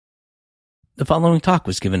The following talk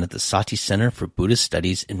was given at the Sati Center for Buddhist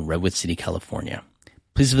Studies in Redwood City, California.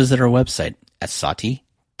 Please visit our website at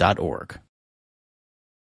sati.org.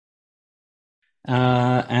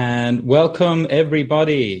 And welcome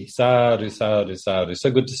everybody. Sadhu, sadhu, sadhu.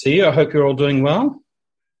 So good to see you. I hope you're all doing well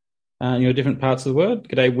in your different parts of the world.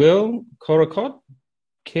 G'day, Will, Korakot,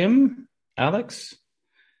 Kim, Alex,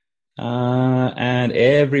 and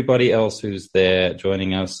everybody else who's there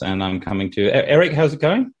joining us. And I'm coming to Eric. How's it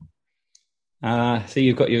going? See,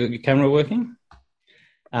 you've got your camera working.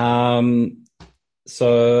 So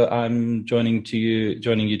I'm joining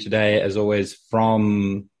you today, as always,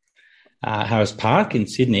 from Harris Park in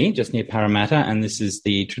Sydney, just near Parramatta, and this is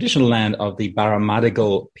the traditional land of the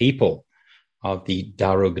Pārāyanavagga people of the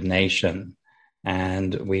Darug Nation,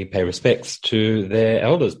 and we pay respects to their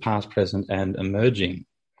elders, past, present, and emerging.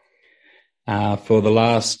 For the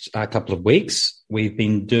last couple of weeks, we've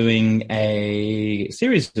been doing a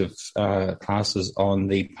series of classes on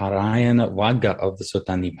the Pārāyanavagga of the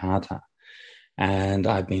Sutta Nipata, and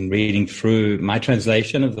I've been reading through my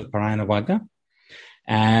translation of the Pārāyanavagga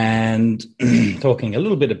and talking a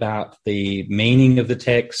little bit about the meaning of the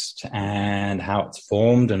text and how it's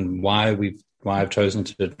formed and why I've chosen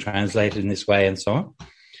to translate it in this way and so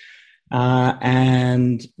on.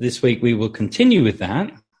 And this week we will continue with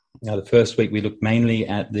that. Now, the first week we looked mainly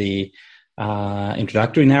at the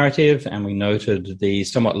introductory narrative, and we noted the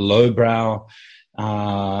somewhat lowbrow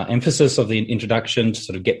emphasis of the introduction to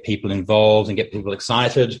sort of get people involved and get people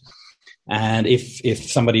excited. And if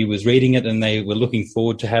somebody was reading it and they were looking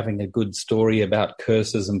forward to having a good story about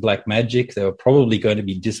curses and black magic, they were probably going to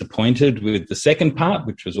be disappointed with the second part,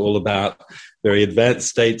 which was all about very advanced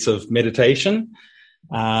states of meditation.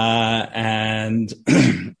 And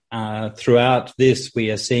throughout this,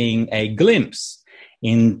 we are seeing a glimpse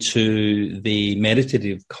into the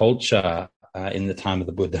meditative culture in the time of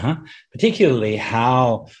the Buddha, particularly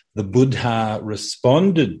how the Buddha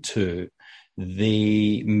responded to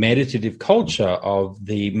the meditative culture of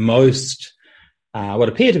the most, what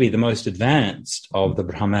appear to be the most advanced of the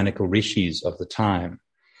Brahmanical rishis of the time.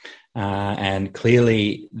 And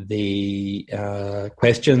clearly the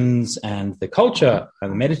questions and the culture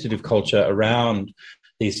and the meditative culture around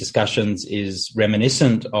these discussions is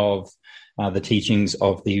reminiscent of the teachings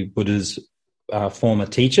of the Buddha's former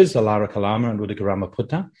teachers, Alara Kalama and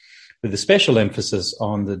Udagarama, with a special emphasis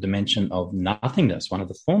on the dimension of nothingness, one of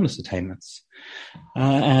the formless attainments.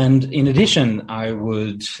 And in addition, I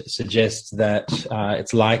would suggest that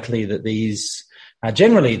it's likely that these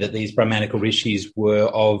Brahmanical rishis were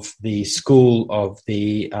of the school of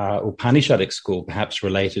the Upanishadic school, perhaps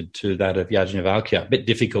related to that of Yajnavalkya. A bit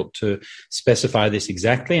difficult to specify this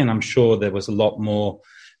exactly, and I'm sure there was a lot more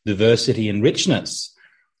diversity and richness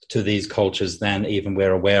to these cultures than even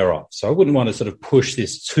we're aware of. So I wouldn't want to sort of push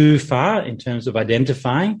this too far in terms of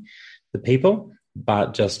identifying the people,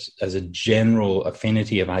 but just as a general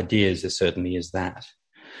affinity of ideas, there certainly is that.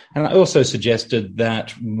 And I also suggested that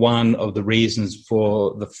one of the reasons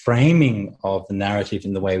for the framing of the narrative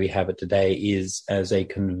in the way we have it today is as a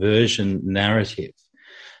conversion narrative,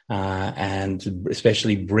 and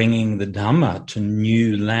especially bringing the Dhamma to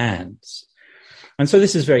new lands. And so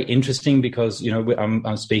this is very interesting because,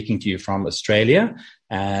 I'm speaking to you from Australia,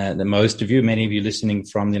 and many of you listening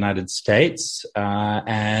from the United States.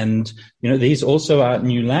 And, these also are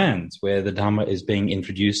new lands where the Dhamma is being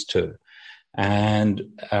introduced to. And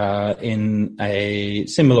in a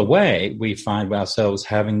similar way, we find ourselves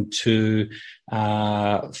having to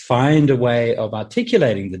find a way of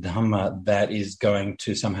articulating the Dhamma that is going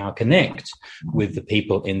to somehow connect with the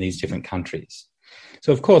people in these different countries.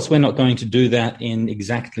 So, of course, we're not going to do that in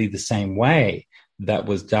exactly the same way that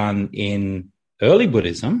was done in early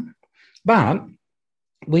Buddhism, but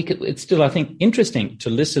it's still, I think, interesting to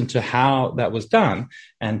listen to how that was done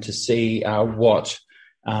and to see what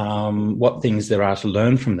things there are to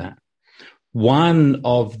learn from that. One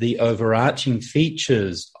of the overarching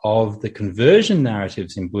features of the conversion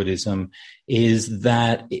narratives in Buddhism is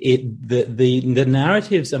that the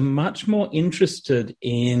narratives are much more interested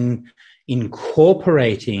in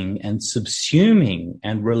incorporating and subsuming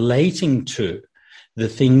and relating to the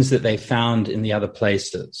things that they found in the other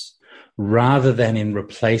places rather than in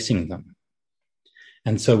replacing them.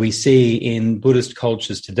 And so we see in Buddhist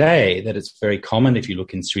cultures today that it's very common. If you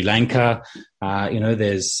look in Sri Lanka,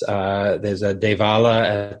 there's a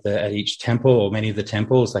Devala at each temple, or many of the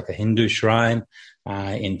temples, like a Hindu shrine.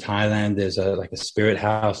 In Thailand, there's a spirit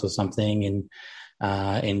house or something. In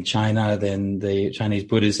in China, then the Chinese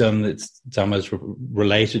Buddhism, it's Dhamma's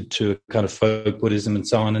related to kind of folk Buddhism and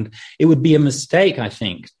so on. And it would be a mistake, I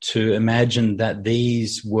think, to imagine that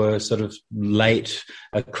these were sort of late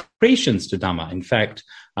accretions to Dhamma. In fact,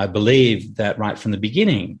 I believe that right from the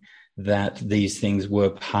beginning, that these things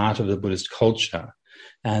were part of the Buddhist culture.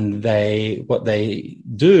 And what they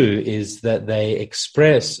do is that they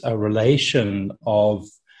express a relation of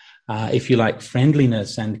if you like,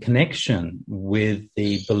 friendliness and connection with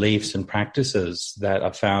the beliefs and practices that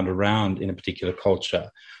are found around in a particular culture,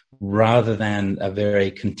 rather than a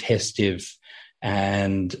very contestive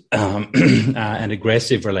and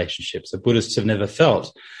aggressive relationship. So Buddhists have never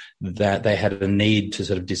felt that they had a need to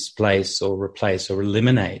sort of displace or replace or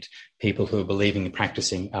eliminate people who are believing and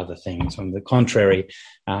practicing other things. On the contrary,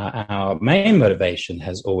 our main motivation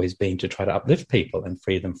has always been to try to uplift people and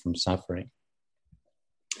free them from suffering.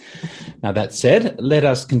 Now, that said, let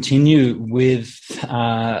us continue with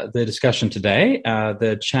the discussion today.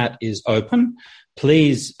 The chat is open.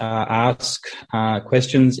 Please ask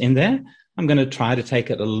questions in there. I'm going to try to take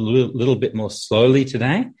it a little bit more slowly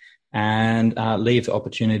today and leave the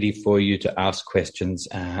opportunity for you to ask questions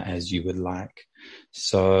as you would like.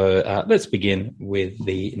 So let's begin with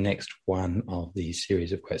the next one of the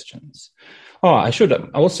series of questions. Oh, I should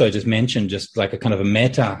also just mention, just like a kind of a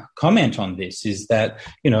meta comment on this, is that,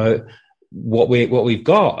 you know, what we've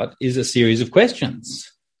got is a series of questions,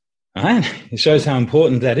 right? It shows how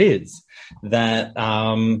important that is, that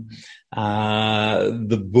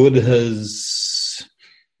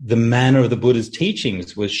the manner of the Buddha's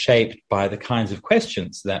teachings was shaped by the kinds of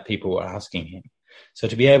questions that people were asking him. So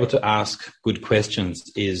to be able to ask good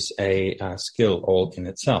questions is a skill all in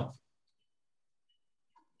itself.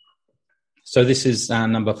 So this is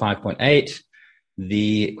number 5.8,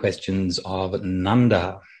 the questions of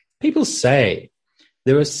Nanda. People say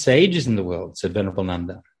there are sages in the world, said Venerable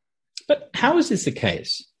Nanda. But how is this the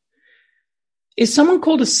case? Is someone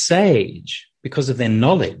called a sage because of their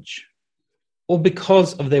knowledge or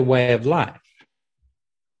because of their way of life?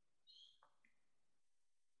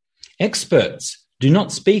 Experts do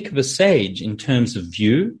not speak of a sage in terms of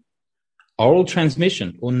view, oral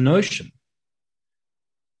transmission, or notion.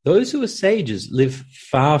 Those who are sages live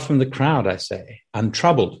far from the crowd, I say,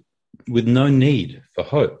 untroubled, with no need for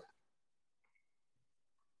hope.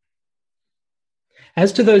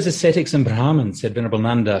 As to those ascetics and Brahmins, said Venerable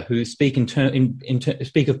Nanda, who speak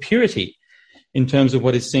speak of purity in terms of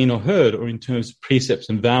what is seen or heard, or in terms of precepts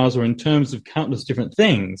and vows, or in terms of countless different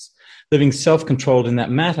things, living self-controlled in that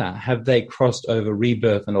matter, have they crossed over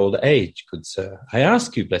rebirth and old age, good sir? I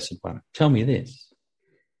ask you, Blessed One, tell me this.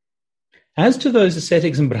 As to those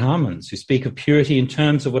ascetics and Brahmins who speak of purity in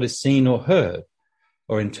terms of what is seen or heard,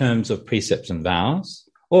 or in terms of precepts and vows,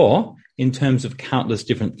 or in terms of countless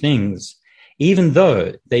different things, even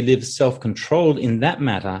though they live self-controlled in that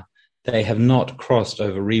matter, they have not crossed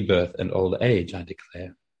over rebirth and old age, I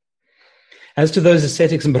declare. As to those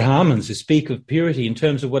ascetics and Brahmins who speak of purity in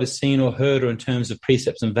terms of what is seen or heard, or in terms of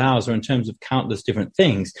precepts and vows, or in terms of countless different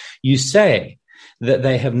things, you say that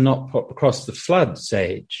they have not crossed the flood,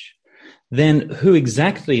 sage. Then who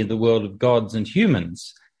exactly in the world of gods and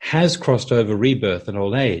humans has crossed over rebirth and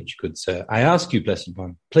old age, good sir? I ask you, Blessed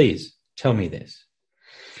One, please tell me this.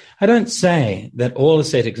 I don't say that all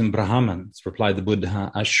ascetics and Brahmins, replied the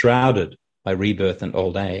Buddha, are shrouded by rebirth and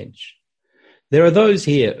old age. There are those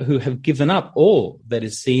here who have given up all that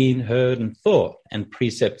is seen, heard, and thought, and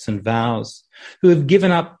precepts and vows, who have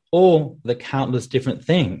given up all the countless different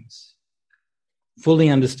things, fully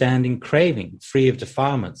understanding craving, free of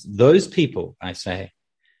defilements. Those people, I say,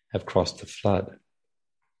 have crossed the flood.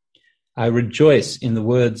 I rejoice in the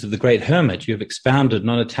words of the great hermit. You have expounded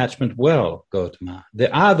non-attachment well, Gautama.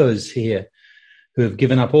 There are those here who have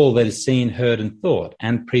given up all that is seen, heard, and thought,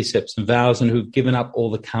 and precepts and vows, and who have given up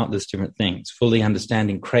all the countless different things, fully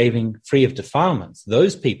understanding craving, free of defilements.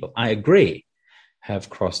 Those people, I agree, have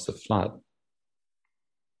crossed the flood.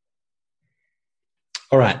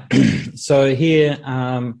 All right, so here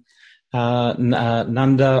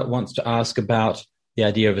Nanda wants to ask about the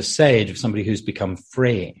idea of a sage, of somebody who's become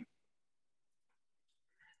free.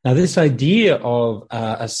 Now, this idea of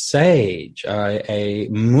a sage, a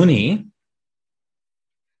muni,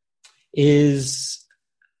 is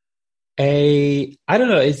I don't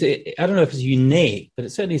know if it's unique, but it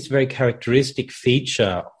certainly is a very characteristic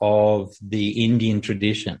feature of the Indian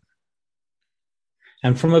tradition.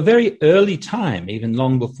 And from a very early time, even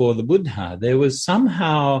long before the Buddha, there was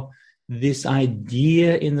somehow this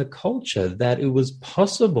idea in the culture that it was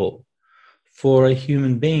possible for a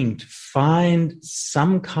human being to find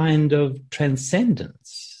some kind of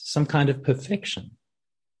transcendence, some kind of perfection.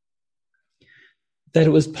 that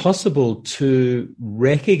it was possible to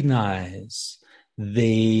recognize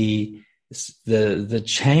the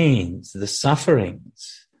chains, the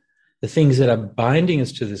sufferings, the things that are binding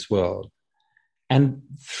us to this world, and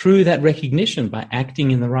through that recognition, by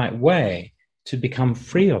acting in the right way, to become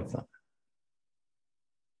free of them.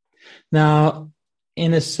 Now,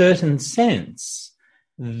 in a certain sense,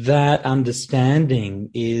 that understanding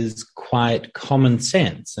is quite common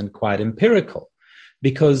sense and quite empirical,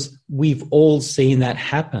 because we've all seen that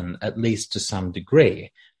happen, at least to some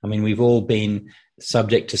degree. I mean, we've all been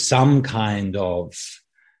subject to some kind of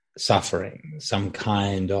suffering, some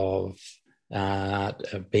kind of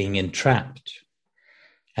being entrapped.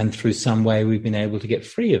 And through some way, we've been able to get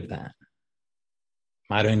free of that.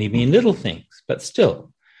 Might only be in little things, but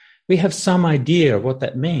still, we have some idea of what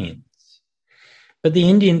that means. But the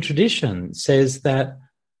Indian tradition says that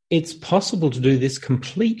it's possible to do this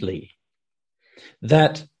completely,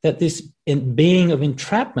 that this being of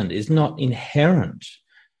entrapment is not inherent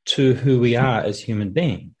to who we are as human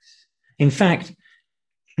beings. In fact,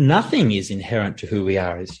 nothing is inherent to who we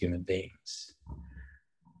are as human beings.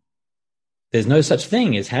 There's no such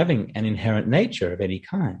thing as having an inherent nature of any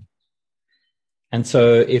kind. And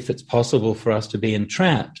so if it's possible for us to be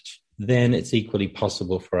entrapped, then it's equally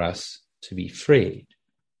possible for us to be freed.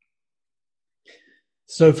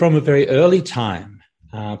 So from a very early time,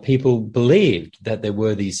 people believed that there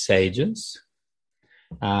were these sages.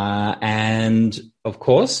 And of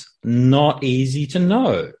course, not easy to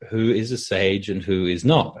know who is a sage and who is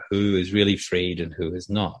not, who is really freed and who is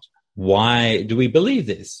not. Why do we believe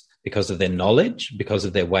this? Because of their knowledge, because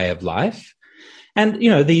of their way of life. And,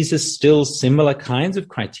 these are still similar kinds of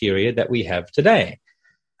criteria that we have today.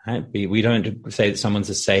 Right? We don't say that someone's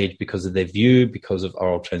a sage because of their view, because of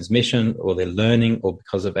oral transmission, or their learning, or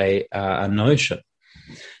because of a notion.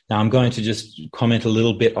 Now, I'm going to just comment a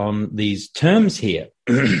little bit on these terms here.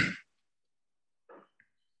 In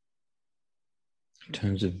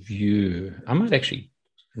terms of view, I might actually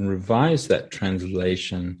revise that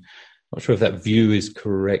translation. Not sure if that view is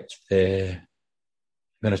correct there.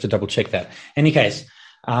 I'm going to have to double check that. In any case,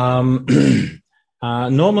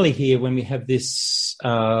 normally here when we have this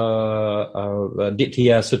ditya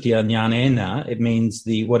sutya jnanena, it means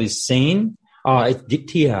what is seen. It's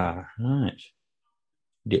ditya, right.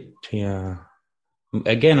 Ditya.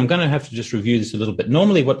 Again, I'm going to have to just review this a little bit.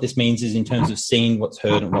 Normally what this means is in terms of seeing what's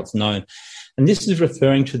heard and what's known. And this is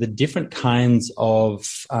referring to the different kinds of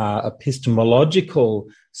epistemological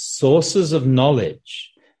sources of knowledge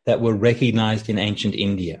that were recognized in ancient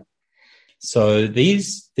India. So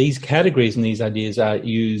these categories and these ideas are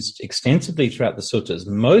used extensively throughout the suttas,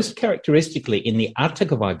 most characteristically in the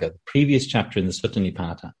Attagavagga, the previous chapter in the Sutta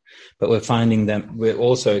Nipata. But we're finding them will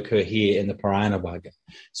also occur here in the Pārāyanavagga.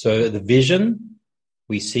 So the vision,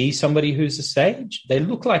 we see somebody who's a sage. They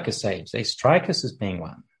look like a sage. They strike us as being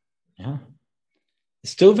one. Yeah.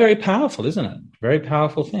 It's still very powerful, isn't it? Very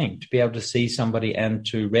powerful thing to be able to see somebody and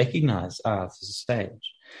to recognize us as a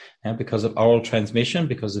sage. And because of oral transmission,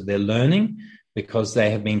 because of their learning, because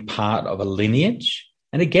they have been part of a lineage.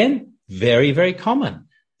 And again, very, very common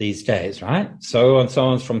these days, right? So and so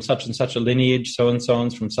on's from such and such a lineage, so and so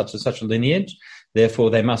on's from such and such a lineage, therefore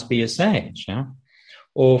they must be a sage, yeah?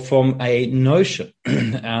 Or from a notion,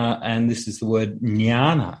 and this is the word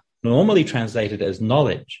jnana, normally translated as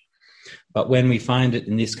knowledge. But when we find it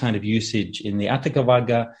in this kind of usage in the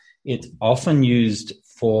Attagavagga, it's often used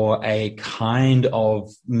for a kind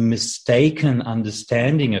of mistaken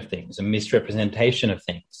understanding of things, a misrepresentation of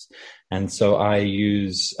things. And so I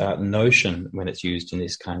use notion when it's used in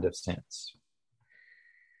this kind of sense.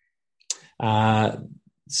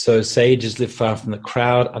 So sages live far from the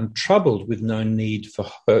crowd, untroubled with no need for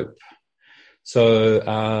hope.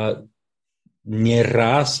 So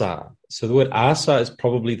nirasa. So the word asa is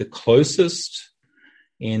probably the closest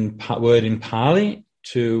word in Pali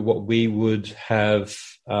to what we would have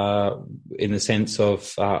in the sense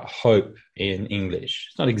of hope in English.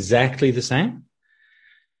 It's not exactly the same,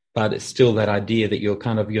 but it's still that idea that you're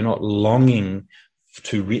not longing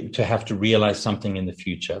to have to realize something in the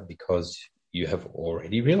future because you have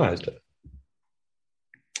already realized it.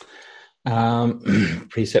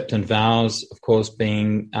 Precept and vows, of course,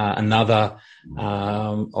 being another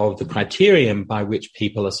of the criterion by which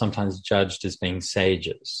people are sometimes judged as being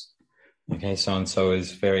sages. Okay, so-and-so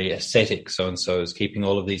is very ascetic, so-and-so is keeping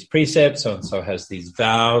all of these precepts, so-and-so has these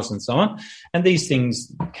vows and so on. And these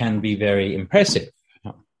things can be very impressive.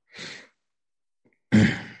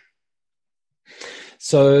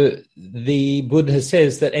 So the Buddha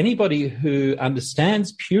says that anybody who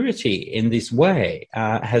understands purity in this way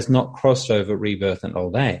has not crossed over rebirth and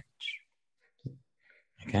old age.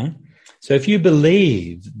 Okay, So if you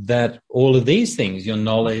believe that all of these things, your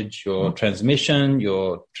knowledge, your transmission,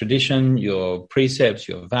 your tradition, your precepts,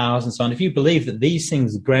 your vows, and so on, if you believe that these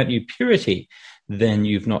things grant you purity, then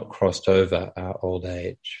you've not crossed over old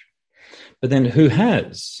age. But then who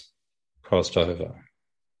has crossed over?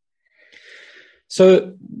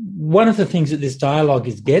 So one of the things that this dialogue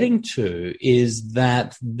is getting to is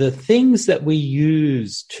that the things that we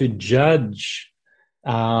use to judge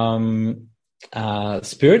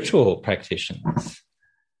spiritual practitioners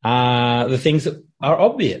are the things that are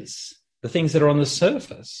obvious, the things that are on the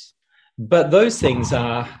surface. But those things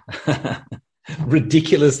are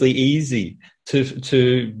ridiculously easy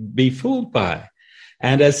to be fooled by.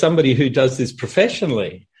 And as somebody who does this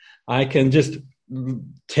professionally, I can just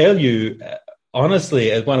tell you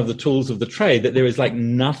honestly, as one of the tools of the trade, that there is like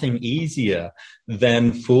nothing easier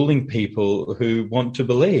than fooling people who want to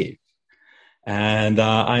believe. And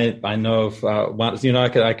I know of once,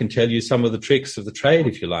 I can tell you some of the tricks of the trade,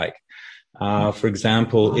 if you like. For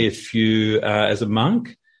example, if you, as a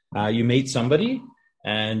monk, you meet somebody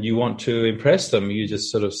and you want to impress them, you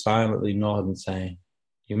just sort of silently nod and say,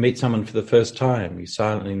 you meet someone for the first time, you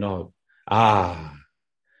silently nod. Ah,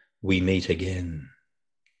 we meet again.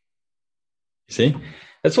 You see?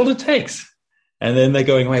 That's all it takes. And then they're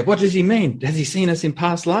going, wait, what does he mean? Has he seen us in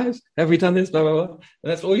past lives? Have we done this? Blah, blah, blah.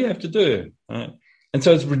 And that's all you have to do. Right? And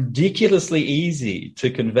so it's ridiculously easy to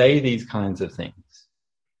convey these kinds of things.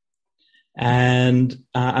 And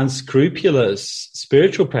unscrupulous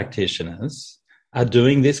spiritual practitioners are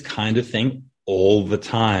doing this kind of thing all the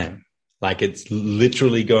time. Like it's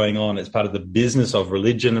literally going on. It's part of the business of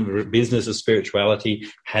religion and business of spirituality,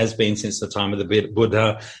 has been since the time of the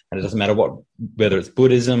Buddha. And it doesn't matter whether it's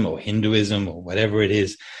Buddhism or Hinduism or whatever it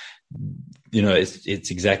is,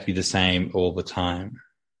 it's exactly the same all the time.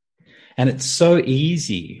 And it's so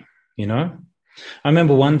easy, I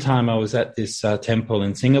remember one time I was at this temple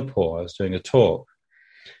in Singapore. I was doing a talk,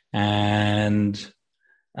 and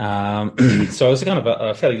so it was kind of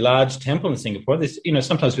a fairly large temple in Singapore. This,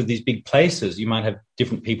 sometimes with these big places, you might have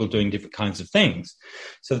different people doing different kinds of things.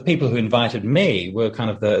 So the people who invited me were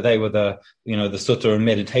the sutta and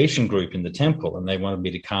meditation group in the temple, and they wanted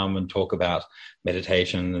me to come and talk about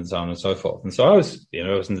meditation and so on and so forth. And so I was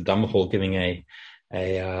in the Dhamma hall giving a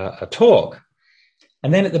talk.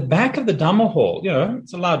 And then at the back of the Dhamma hall,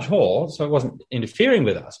 it's a large hall, so it wasn't interfering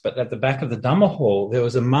with us, but at the back of the Dhamma hall, there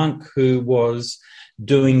was a monk who was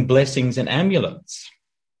doing blessings and amulets.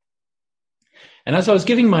 And as I was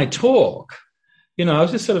giving my talk, I was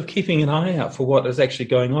just sort of keeping an eye out for what was actually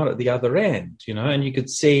going on at the other end, and you could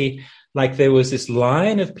see like there was this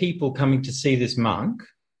line of people coming to see this monk,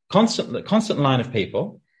 constant line of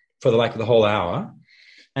people for the whole hour.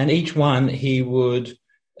 And each one, he would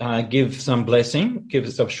give some blessing, give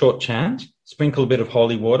us a short chant, sprinkle a bit of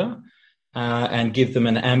holy water, and give them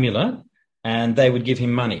an amulet, and they would give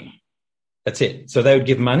him money. That's it. So they would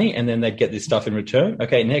give money, and then they'd get this stuff in return.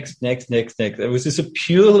 Okay, next. It was just a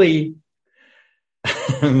purely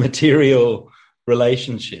material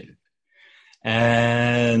relationship.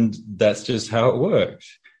 And that's just how it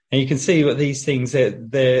works. And you can see what these things,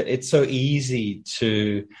 it's so easy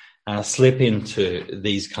to slip into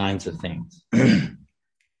these kinds of things.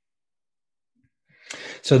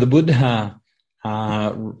 So the Buddha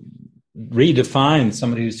redefined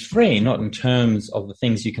somebody who's free, not in terms of the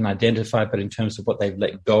things you can identify, but in terms of what they've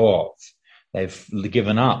let go of. They've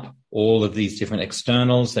given up all of these different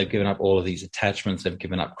externals. They've given up all of these attachments. They've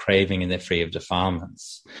given up craving, and they're free of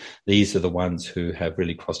defilements. These are the ones who have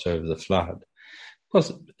really crossed over the flood.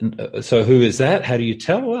 So who is that? How do you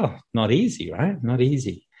tell? Well, not easy, right? Not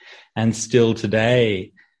easy. And still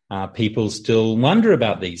today, people still wonder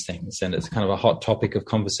about these things, and it's kind of a hot topic of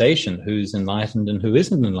conversation: who's enlightened and who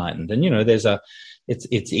isn't enlightened. And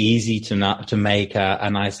it's easy to make a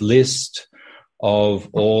nice list of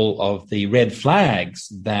all of the red flags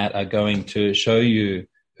that are going to show you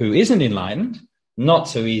who isn't enlightened. Not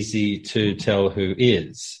so easy to tell who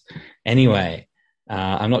is. Anyway,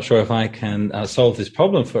 I'm not sure if I can solve this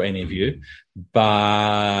problem for any of you,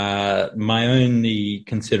 but my only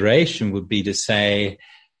consideration would be to say,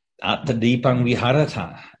 Attadipang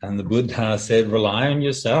viharata. And the Buddha said, rely on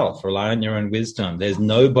yourself, rely on your own wisdom. There's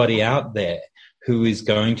nobody out there who is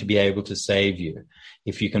going to be able to save you.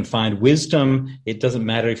 If you can find wisdom, it doesn't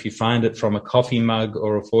matter if you find it from a coffee mug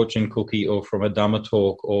or a fortune cookie or from a Dhamma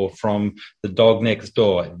talk or from the dog next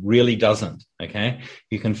door. It really doesn't, okay?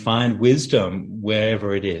 You can find wisdom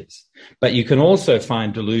wherever it is. But you can also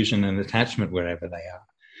find delusion and attachment wherever they are.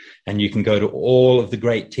 And you can go to all of the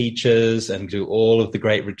great teachers and do all of the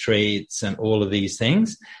great retreats and all of these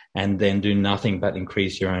things, and then do nothing but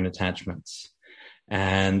increase your own attachments.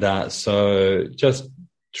 And so just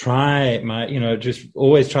just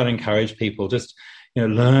always try to encourage people, just,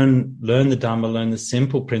 learn the Dhamma, learn the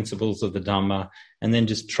simple principles of the Dhamma, and then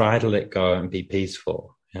just try to let go and be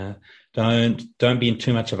peaceful. Yeah? Don't be in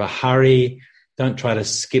too much of a hurry. Don't try to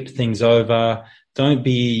skip things over. Don't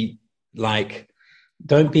be caught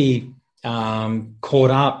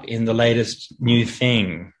up in the latest new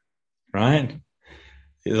thing, right?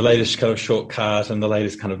 The latest kind of shortcut and the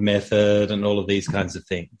latest kind of method and all of these kinds of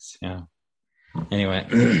things. Yeah. Anyway.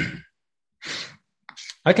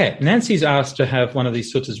 Okay, Nancy's asked to have one of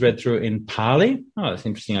these suttas read through in Pali. Oh, that's an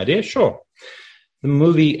interesting idea. Sure. The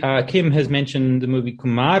movie, Kim has mentioned the movie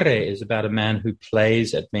Kumare is about a man who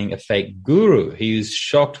plays at being a fake guru. He is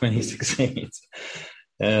shocked when he succeeds.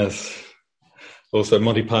 Yes. Also,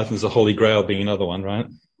 Monty Python's The Holy Grail being another one, right?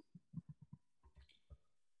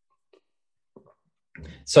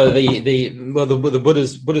 So the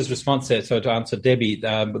Buddha's response there. So to answer Debbie,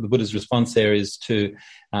 the Buddha's response there is to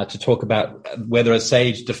talk about whether a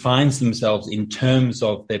sage defines themselves in terms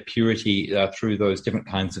of their purity through those different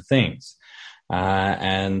kinds of things.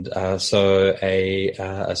 So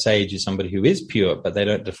a sage is somebody who is pure, but they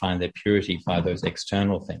don't define their purity by those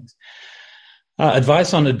external things.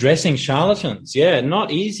 Advice on addressing charlatans. Yeah,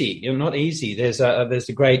 not easy. Not easy. There's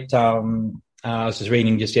a great. I was just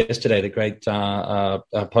reading just yesterday the great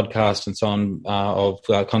podcast and so on of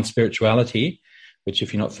Conspirituality, which,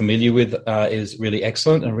 if you're not familiar with, is really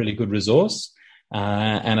excellent and a really good resource.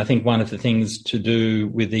 And I think one of the things to do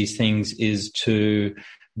with these things is to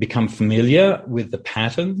become familiar with the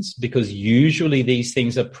patterns, because usually these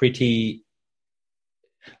things are pretty,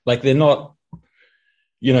 they're not,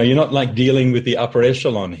 you're not like dealing with the upper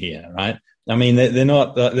echelon here, right? I mean, they're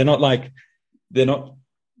not, I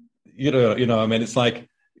mean, it's like,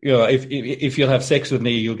 if you'll have sex with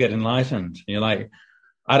me, you'll get enlightened. And you're like,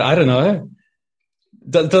 I don't know.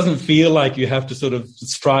 That doesn't feel like you have to sort of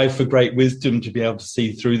strive for great wisdom to be able to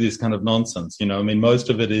see through this kind of nonsense. I mean, most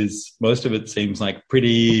of it seems like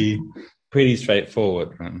pretty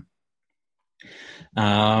straightforward.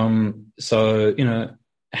 Right? So,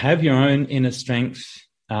 have your own inner strength.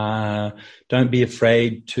 Don't be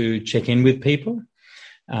afraid to check in with people.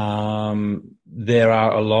 There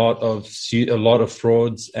are a lot of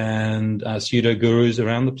frauds and pseudo gurus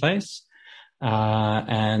around the place,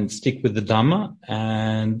 and stick with the Dhamma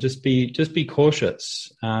and just be cautious.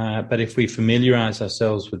 But if we familiarize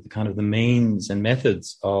ourselves with the means and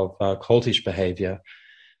methods of cultish behavior,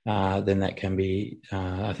 then that can be.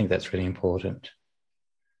 I think that's really important.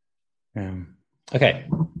 Okay,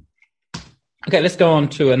 let's go on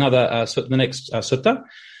to another the next sutta.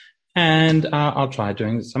 And I'll try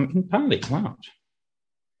doing some in Pali. Wow.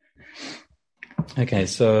 Okay,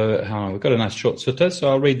 so we've got a nice short sutta, so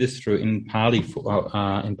I'll read this through in Pali,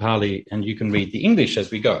 and you can read the English as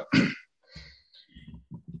we go.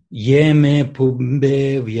 Yeme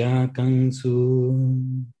pumbe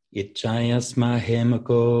vyakangsu ichayasma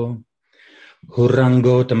hemako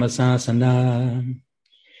hurango tamasasana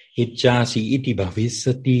ichasi iti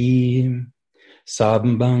bhavisati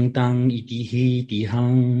Sabbang tang iti hiti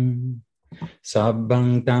hang,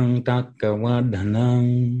 sabbang tang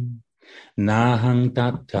takkawadhanang, nahang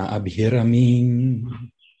tatta abhiraming,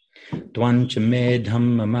 twanchame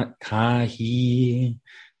dhamma matkahi,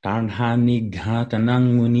 tarhani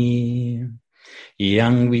ghatanang muni,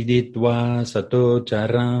 yang viditva sato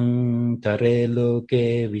charang,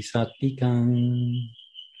 tareloke visatikang,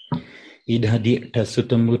 idhadikta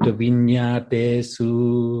sutamuta vinyate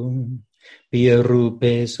su,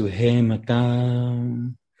 Piyarupe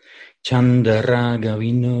suhemakam Chandaraga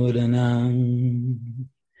vinodanam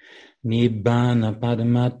Nibbana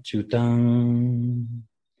padamachutam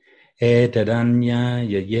Etadanya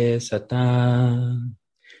yaye sata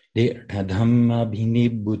Dirtadhamma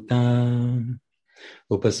bhinibbutam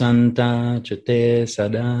Upasanta chate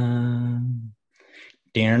sada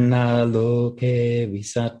Tirna loke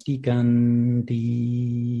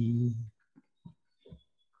visatikanti.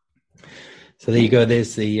 So there you go.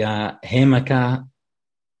 There's the Hemaka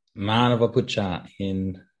Manavapucha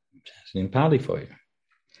in Pali for you.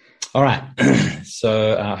 All right.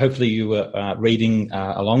 So hopefully you were reading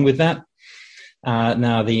along with that.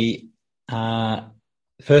 Now the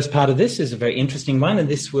first part of this is a very interesting one, and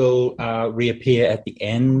this will reappear at the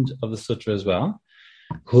end of the sutra as well.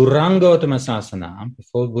 Hurangottama Sasana,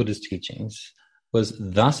 before Buddha's teachings, was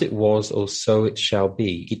thus it was or so it shall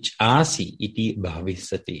be. Ichasi iti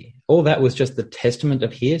bhavisati. All that was just the testament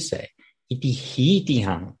of hearsay. Iti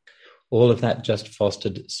hitihang. All of that just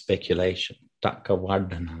fostered speculation.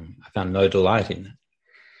 Takkavardhanam. I found no delight in that.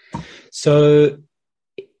 So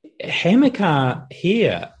Hemika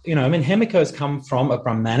here, Hemika has come from a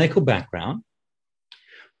Brahmanical background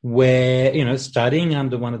where, studying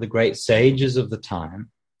under one of the great sages of the time,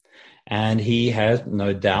 and he has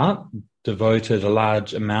no doubt devoted a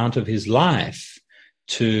large amount of his life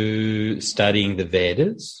to studying the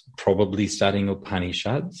Vedas, probably studying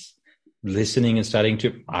Upanishads, listening and studying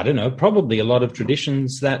to, probably a lot of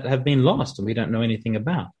traditions that have been lost and we don't know anything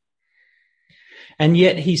about. And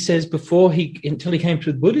yet he says until he came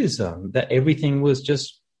to Buddhism, that everything was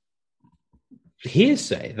just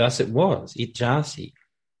hearsay. Thus it was. Ijasi,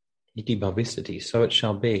 iti bhavisati, so it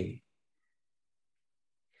shall be.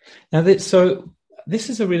 Now, this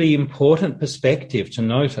is a really important perspective to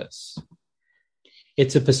notice.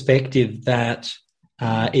 It's a perspective that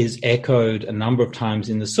is echoed a number of times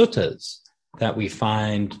in the suttas, that we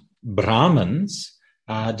find Brahmins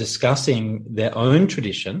discussing their own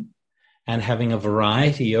tradition and having a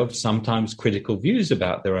variety of sometimes critical views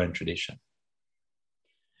about their own tradition.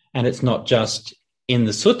 And it's not just in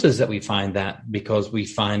the suttas that we find that, because we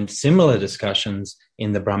find similar discussions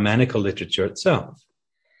in the Brahmanical literature itself.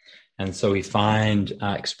 And so we find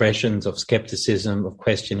expressions of skepticism, of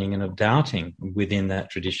questioning, and of doubting within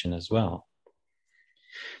that tradition as well.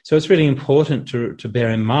 So it's really important to bear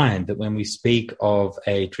in mind that when we speak of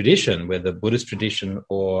a tradition, whether Buddhist tradition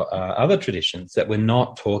or other traditions, that we're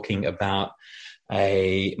not talking about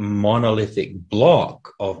a monolithic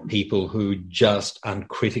block of people who just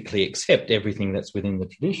uncritically accept everything that's within the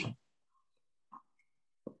tradition.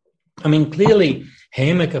 Clearly,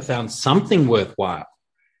 Hemika found something worthwhile,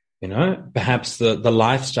 perhaps the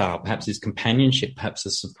lifestyle, perhaps his companionship, perhaps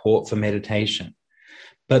the support for meditation.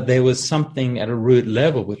 But there was something at a root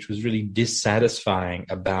level which was really dissatisfying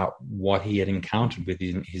about what he had encountered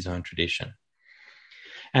within his own tradition.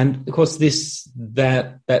 And of course,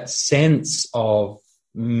 that sense of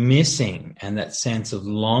missing and that sense of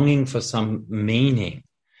longing for some meaning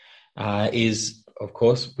is, of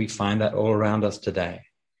course, we find that all around us today.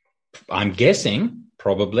 I'm guessing,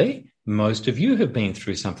 probably, most of you have been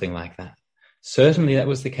through something like that. Certainly that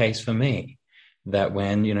was the case for me. That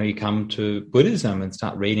when, you come to Buddhism and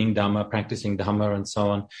start reading Dhamma, practicing Dhamma and so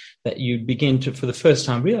on, that you begin to, for the first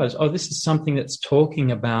time, realize, this is something that's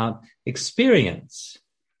talking about experience.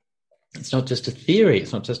 It's not just a theory.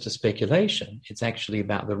 It's not just a speculation. It's actually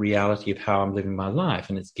about the reality of how I'm living my life.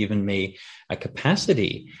 And it's given me a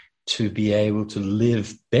capacity to be able to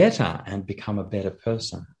live better and become a better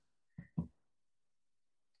person.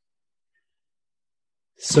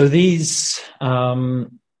 So these...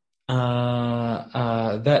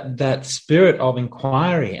 that spirit of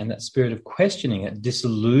inquiry and that spirit of questioning, that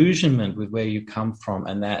disillusionment with where you come from,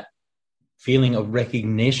 and that feeling of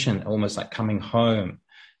recognition, almost like coming home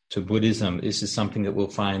to Buddhism, this is something that we'll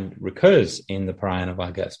find recurs in the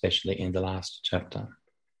Pārāyanavagga, especially in the last chapter.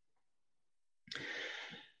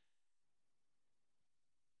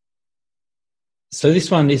 So this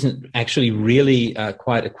one isn't actually really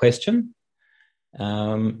quite a question.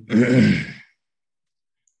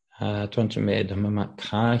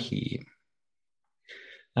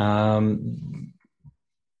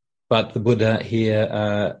 But the Buddha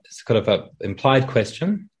here is kind of an implied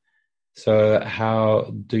question. So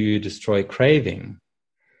how do you destroy craving?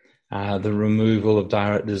 The removal of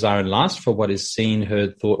desire and lust for what is seen,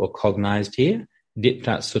 heard, thought, or cognized here.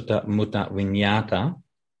 Ditta, sutta, mutta, vinyata.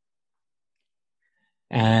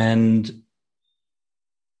 And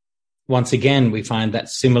once again, we find that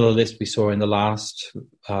similar list we saw in the last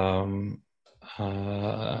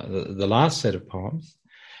set of poems.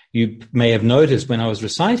 You may have noticed when I was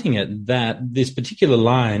reciting it that this particular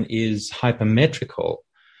line is hypermetrical.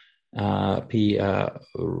 So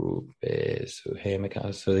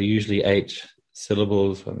they're usually 8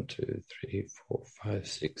 syllables. 1, 2, 3, 4, 5,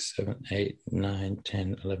 6, 7, 8, 9,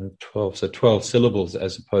 10, 11, 12. So 12 syllables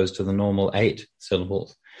as opposed to the normal 8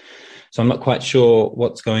 syllables. So I'm not quite sure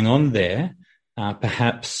what's going on there.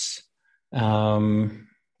 Perhaps, I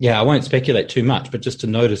won't speculate too much, but just to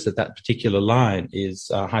notice that particular line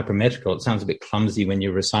is hypermetrical. It sounds a bit clumsy when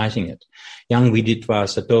you're reciting it. Yang viditva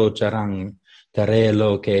sato charang tare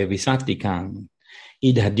loke visaktikang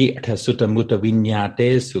idhadikta sutta mutta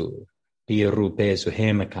vinyatesu pirupesu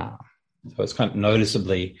hemaka. So it's kind of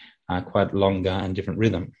noticeably quite longer and different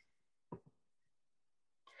rhythm.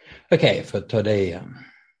 Okay, for today.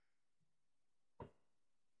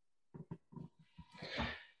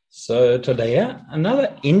 So today,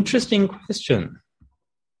 another interesting question.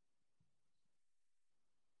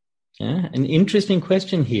 An interesting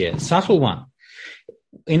question here, subtle one.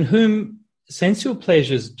 In whom sensual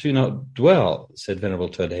pleasures do not dwell, said Venerable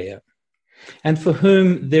Todeya, and for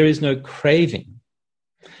whom there is no craving,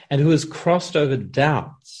 and who has crossed over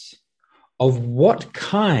doubts, of what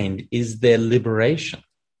kind is their liberation?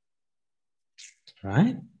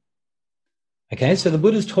 Right? Okay, so the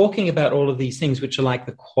Buddha's talking about all of these things, which are like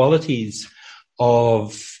the qualities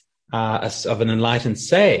of an enlightened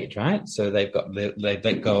sage, right? So they've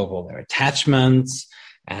let go of all their attachments,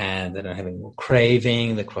 and they don't have any more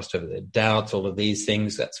craving. They crossed over their doubts, all of these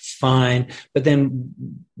things. That's fine. But then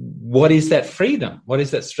what is that freedom? What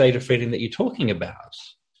is that state of freedom that you're talking about?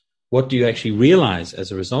 What do you actually realize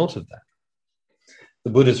as a result of that?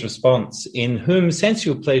 The Buddha's response, in whom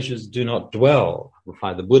sensual pleasures do not dwell,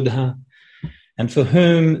 replied the Buddha, and for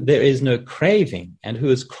whom there is no craving, and who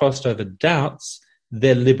has crossed over doubts,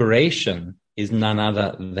 their liberation is none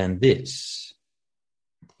other than this.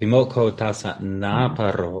 Vimokho tassa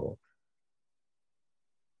naparo.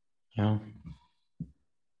 Yeah.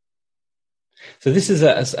 So this is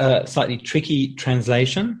a slightly tricky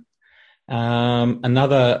translation.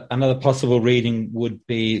 Another possible reading would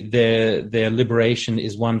be their liberation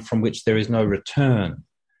is one from which there is no return.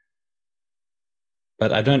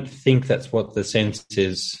 But I don't think that's what the sense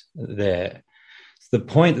is there. The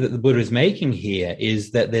point that the Buddha is making here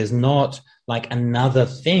is that there's not like another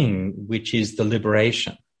thing which is the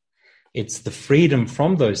liberation. It's the freedom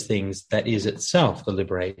from those things that is itself the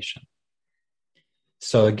liberation.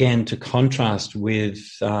 So again, to contrast with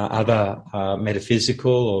other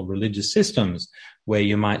metaphysical or religious systems where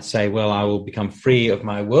you might say, well, I will become free of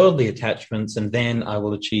my worldly attachments and then I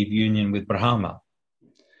will achieve union with Brahma.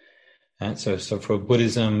 And so for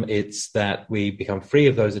Buddhism, it's that we become free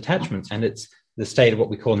of those attachments, and it's the state of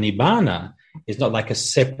what we call nibbana is not like a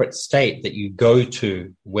separate state that you go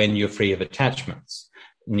to when you're free of attachments.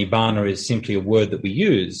 Nibbana is simply a word that we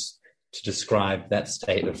use to describe that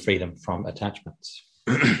state of freedom from attachments.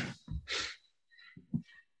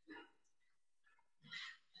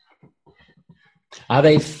 Are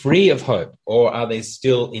they free of hope, or are they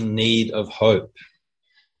still in need of hope?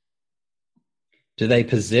 Do they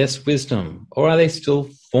possess wisdom, or are they still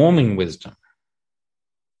forming wisdom?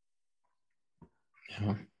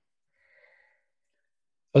 Yeah.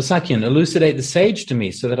 O Sakyan, elucidate the sage to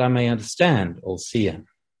me so that I may understand, all-seer.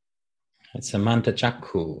 It's a manta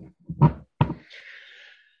chakku.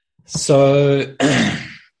 So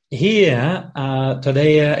here,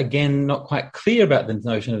 Tadeya, again, not quite clear about the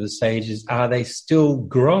notion of the sages. Are they still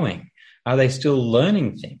growing? Are they still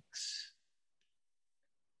learning things?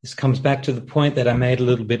 This comes back to the point that I made a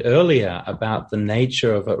little bit earlier about the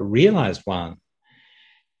nature of a realized one,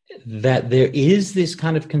 that there is this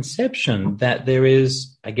kind of conception that there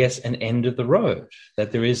is, I guess, an end of the road,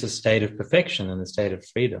 that there is a state of perfection and a state of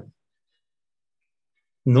freedom.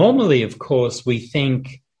 Normally, of course, we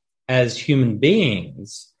think as human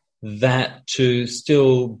beings that to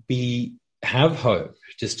still have hope,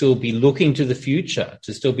 to still be looking to the future,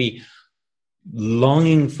 to still be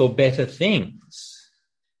longing for better things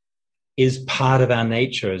is part of our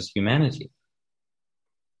nature as humanity.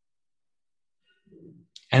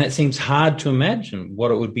 And it seems hard to imagine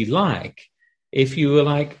what it would be like if you were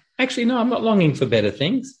like, actually, no, I'm not longing for better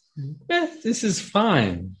things. This is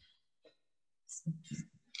fine.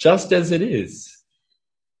 Just as it is.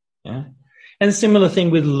 Yeah. And a similar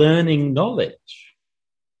thing with learning knowledge.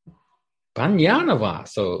 Pārāyanavagga,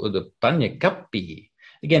 so the panyakappi.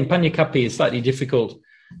 Again, panyakappi is a slightly difficult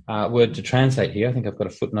word to translate here. I think I've got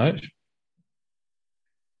a footnote.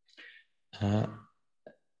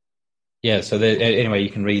 Anyway, you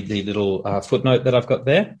can read the little footnote that I've got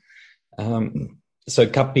there. So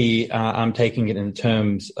kappi, I'm taking it in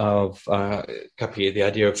terms of kappi, the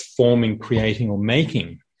idea of forming, creating, or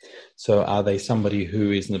making. So are they somebody who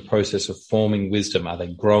is in the process of forming wisdom? Are they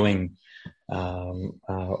growing,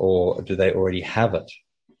 or do they already have it?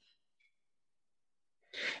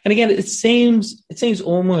 And again, it seems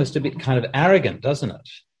almost a bit kind of arrogant, doesn't it?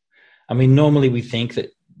 I mean, normally we think that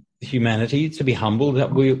humanity, to be humble,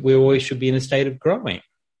 that we always should be in a state of growing.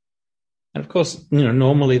 And of course,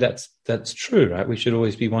 normally that's true, right? We should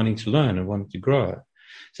always be wanting to learn and wanting to grow.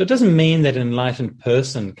 So it doesn't mean that an enlightened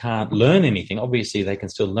person can't learn anything. Obviously, they can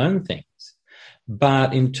still learn things.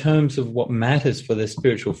 But in terms of what matters for their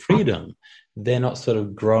spiritual freedom, they're not sort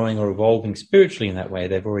of growing or evolving spiritually in that way.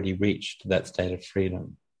 They've already reached that state of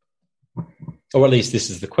freedom. Or at least this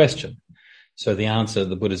is the question. So the answer,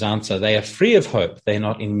 the Buddha's answer, they are free of hope. They're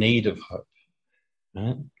not in need of hope.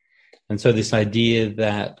 Right? And so this idea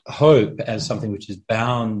that hope as something which is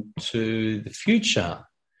bound to the future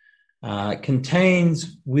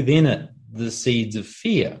contains within it the seeds of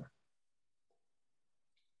fear.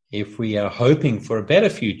 If we are hoping for a better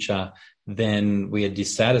future, then we are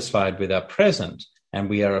dissatisfied with our present and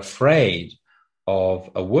we are afraid of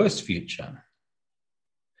a worse future.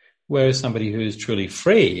 Whereas somebody who is truly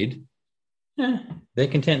freed They're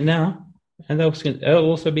content now, and they'll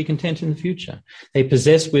also be content in the future. They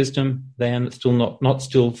possess wisdom. They are still not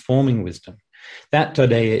still forming wisdom. That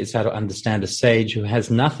today is how to understand a sage who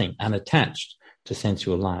has nothing unattached to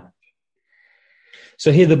sensual life.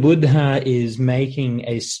 So here the Buddha is making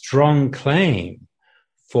a strong claim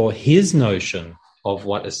for his notion of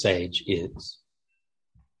what a sage is.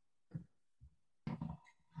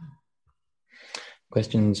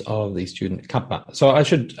 Questions of the student Kappa. So I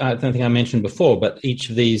don't think I mentioned before, but each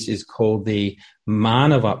of these is called the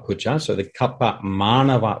Manava Puja. So the Kappa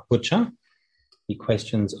Manava Puja, the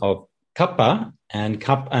questions of Kappa, and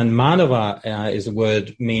Manava is a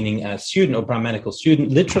word meaning a student or Brahmanical student.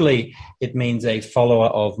 Literally, it means a follower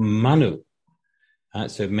of Manu.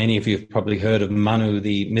 So many of you have probably heard of Manu,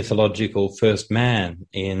 the mythological first man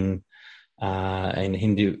in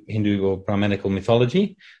Hindu or Brahmanical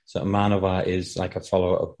mythology. So Manava is like a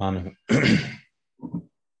follower of Manu.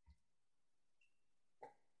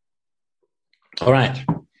 All right.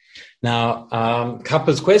 Now,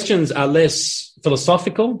 Kappa's questions are less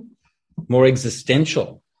philosophical, more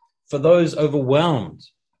existential. For those overwhelmed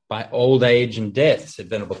by old age and death, said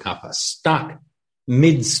Venerable Kappa, stuck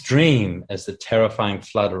midstream as the terrifying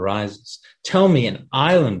flood arises. Tell me an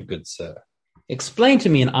island, good sir. Explain to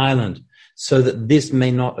me an island so that this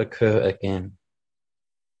may not occur again.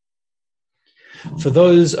 For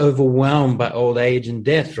those overwhelmed by old age and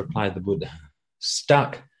death, replied the Buddha,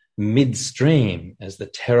 stuck midstream as the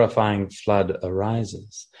terrifying flood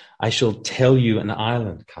arises, I shall tell you an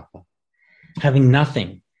island, Kappa. Having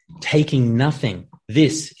nothing, taking nothing,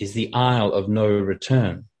 this is the isle of no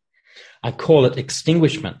return. I call it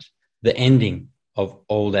extinguishment, the ending of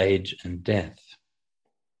old age and death.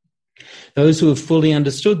 Those who have fully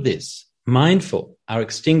understood this, mindful, are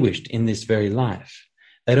extinguished in this very life.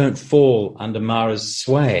 They don't fall under Mara's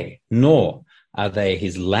sway, nor are they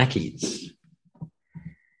his lackeys.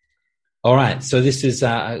 All right, so this is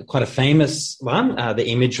quite a famous one. The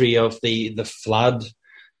imagery of the flood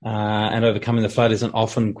and overcoming the flood is an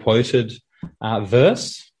often quoted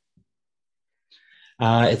verse.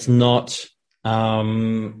 It's not,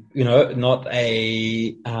 it's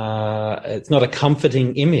not a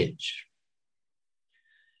comforting image,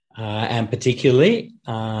 and particularly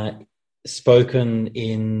spoken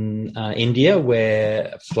in India,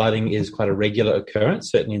 where flooding is quite a regular occurrence.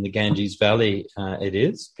 Certainly in the Ganges Valley, it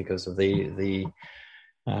is because of the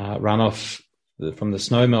runoff from the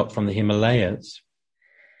snowmelt from the Himalayas.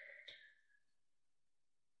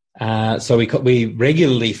 So we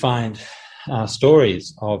regularly find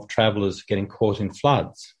stories of travellers getting caught in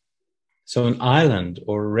floods. So an island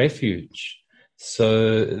or a refuge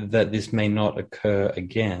so that this may not occur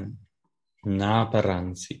again.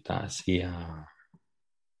 Naparansitasya.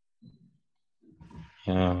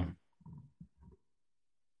 Yeah.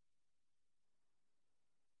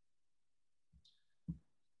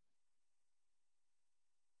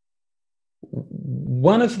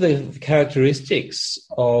 One of the characteristics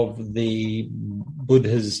of the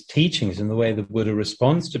Buddha's teachings and the way the Buddha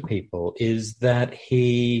responds to people is that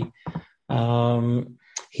he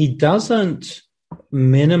doesn't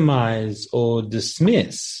minimize or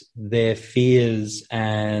dismiss their fears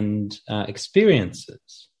and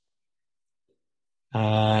experiences.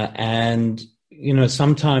 And,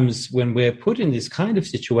 sometimes when we're put in this kind of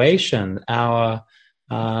situation, our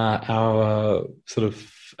sort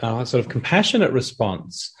of compassionate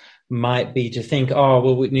response might be to think,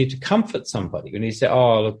 we need to comfort somebody. We need to say,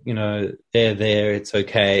 look, they're there, it's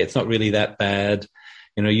okay, it's not really that bad,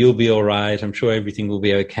 you'll be all right, I'm sure everything will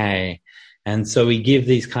be okay. And so we give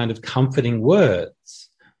these kind of comforting words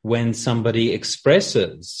when somebody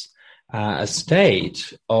expresses a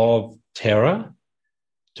state of terror,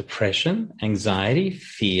 depression, anxiety,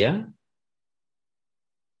 fear,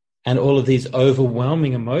 and all of these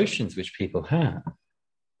overwhelming emotions which people have.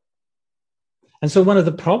 And so one of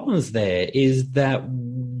the problems there is that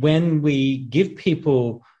when we give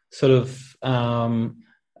people sort of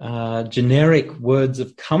generic words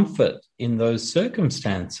of comfort in those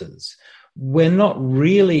circumstances, we're not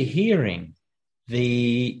really hearing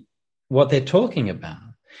what they're talking about.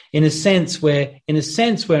 In a sense, we're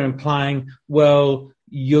implying, well,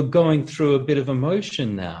 you're going through a bit of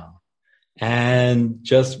emotion now, and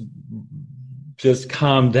just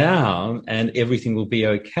calm down, and everything will be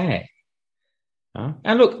okay.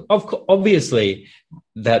 And look, obviously,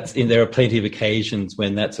 there are plenty of occasions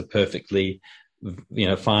when that's a perfectly,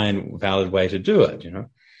 fine, valid way to do it.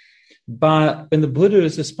 But when the Buddha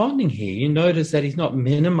is responding here, you notice that he's not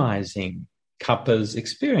minimizing Kappa's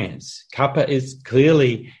experience. Kappa is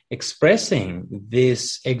clearly expressing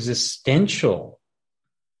this existential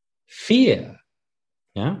fear,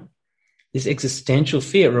 this existential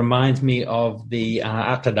fear reminds me of the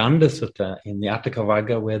Atthadanda Sutta in the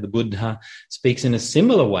Pārāyanavagga, where the Buddha speaks in a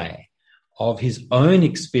similar way of his own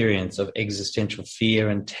experience of existential fear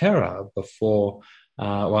and terror before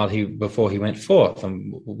he went forth,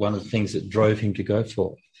 and one of the things that drove him to go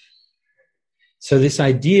forth. So this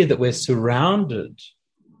idea that we're surrounded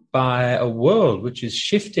by a world which is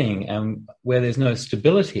shifting and where there's no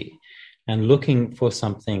stability, and looking for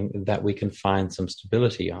something that we can find some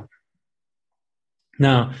stability on.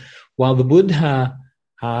 Now, while the Buddha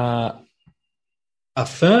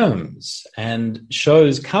affirms and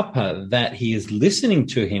shows Kappa that he is listening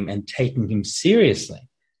to him and taking him seriously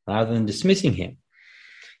rather than dismissing him,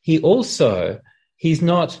 the Buddha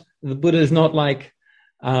is not,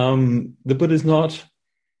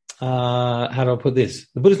 how do I put this?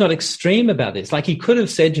 The Buddha's not extreme about this. Like, he could have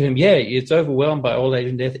said to him, yeah, it's overwhelmed by old age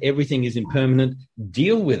and death. Everything is impermanent.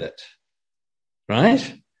 Deal with it. Right?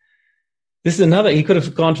 This is another, he could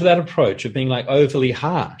have gone to that approach of being like overly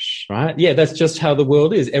harsh, right? Yeah, that's just how the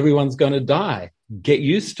world is. Everyone's going to die. Get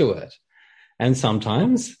used to it. And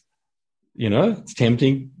sometimes, it's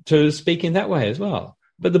tempting to speak in that way as well.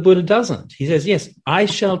 But the Buddha doesn't. He says, yes, I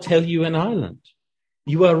shall tell you an island.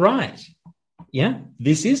 You are right. Yeah,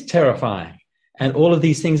 this is terrifying. And all of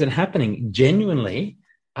these things that are happening genuinely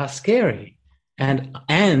are scary. And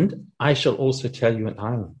I shall also tell you an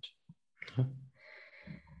island.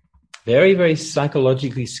 Very, very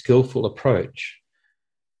psychologically skillful approach.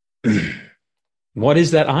 What is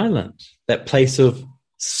that island? That place of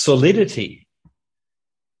solidity,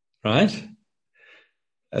 right?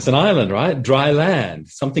 That's an island, right? Dry land,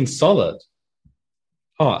 something solid.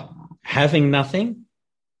 Oh, having nothing,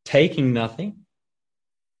 taking nothing.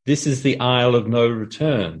 This is the Isle of no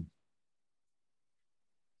return.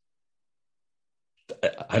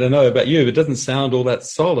 I don't know about you, but it doesn't sound all that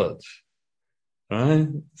solid, right?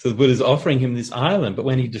 So the Buddha is offering him this island, but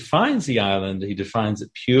when he defines the island, he defines it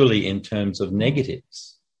purely in terms of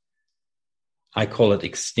negatives. I call it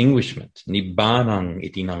extinguishment, nibbanang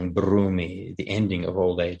itinang brumi, the ending of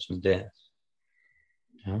old age and death.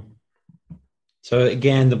 Yeah. So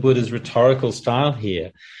again, the Buddha's rhetorical style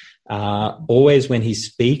here, always when he's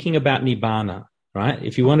speaking about nibbana, right?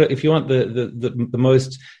 If you want the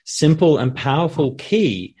most simple and powerful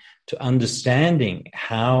key to understanding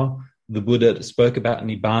how the Buddha spoke about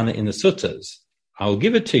nibbana in the suttas, I'll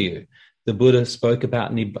give it to you. When the Buddha spoke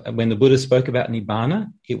about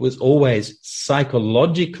nibbana, it was always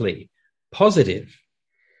psychologically positive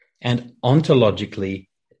and ontologically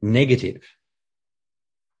negative.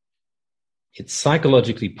 It's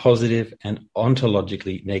psychologically positive and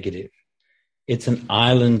ontologically negative. It's an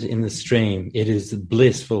island in the stream. It is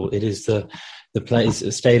blissful. It is the place,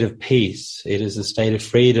 a state of peace. It is a state of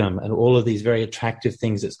freedom and all of these very attractive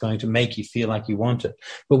things that's going to make you feel like you want it.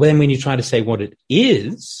 But then when you try to say what it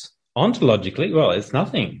is, ontologically, well, it's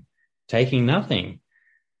nothing, taking nothing.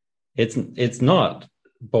 It's not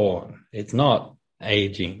born. It's not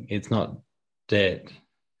aging. It's not dead.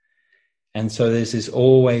 And so there's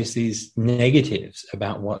always these negatives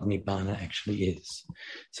about what Nibbana actually is.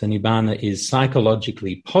 So Nibbana is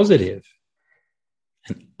psychologically positive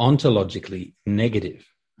and ontologically negative.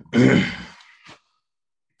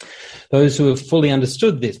 Those who have fully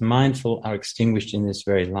understood this, mindful, are extinguished in this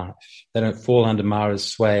very life. They don't fall under Mara's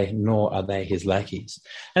sway, nor are they his lackeys.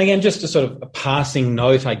 And again, just a sort of a passing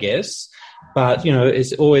note, I guess, but,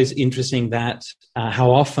 it's always interesting that how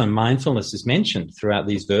often mindfulness is mentioned throughout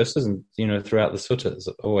these verses and, throughout the suttas,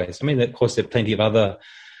 always. I mean, of course, there are plenty of other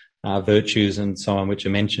virtues and so on which are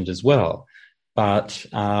mentioned as well. But,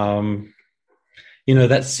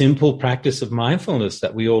 that simple practice of mindfulness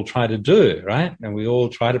that we all try to do, right? And we all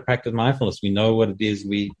try to practice mindfulness. We know what it is.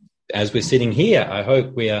 As we're sitting here, I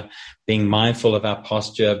hope we are being mindful of our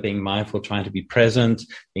posture, being mindful, trying to be present,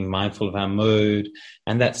 being mindful of our mood.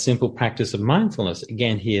 And that simple practice of mindfulness,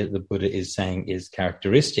 again, here the Buddha is saying is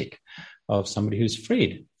characteristic of somebody who's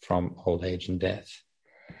freed from old age and death.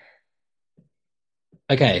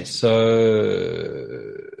 Okay,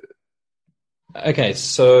 so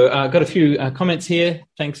I've got a few comments here.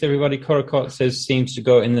 Thanks, everybody. Korokot says, seems to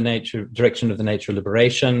go in the direction of the nature of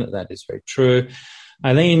liberation. That is very true.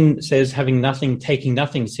 Eileen says, having nothing, taking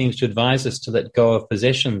nothing seems to advise us to let go of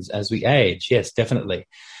possessions as we age. Yes, definitely.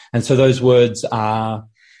 And so those words are,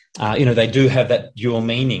 they do have that dual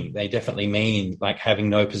meaning. They definitely mean like having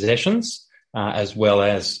no possessions, as well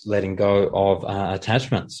as letting go of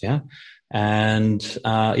attachments. Yeah. And,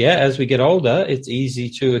 as we get older, it's easy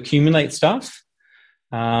to accumulate stuff.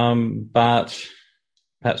 But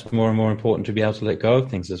perhaps more and more important to be able to let go of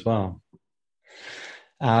things as well.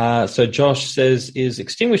 So Josh says, is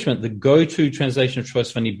extinguishment the go-to translation of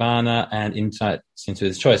choice for Nibbana and insights into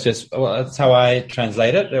his choice? Yes, well, that's how I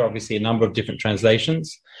translate it. There are obviously a number of different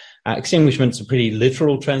translations. Extinguishment's a pretty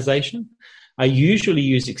literal translation. I usually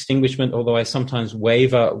use extinguishment, although I sometimes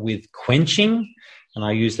waver with quenching, and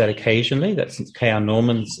I use that occasionally. That's K.R.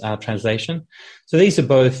 Norman's translation. So these are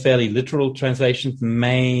both fairly literal translations. The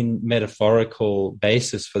main metaphorical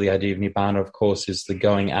basis for the idea of Nibbana, of course, is the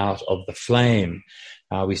going out of the flame.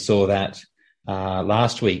 We saw that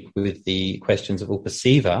last week with the questions of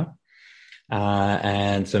Upasiva.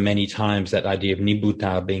 And so many times that idea of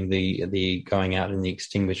Nibbutta being the going out and the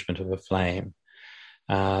extinguishment of a flame.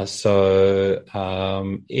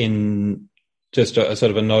 In just a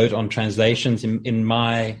sort of a note on translations, in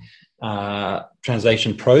my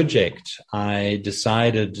translation project, I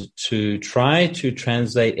decided to try to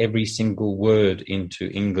translate every single word into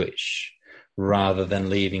English rather than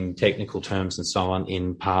leaving technical terms and so on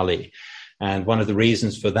in Pali. And one of the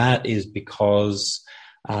reasons for that is because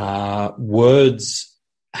words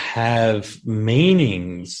have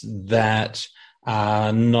meanings that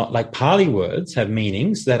are not, like Pali words have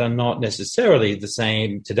meanings that are not necessarily the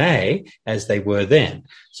same today as they were then.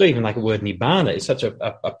 So even like a word Nibbana is such a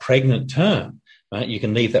pregnant term, right? You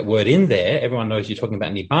can leave that word in there. Everyone knows you're talking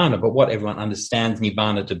about Nibbana, but what everyone understands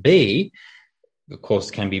Nibbana to be, of course,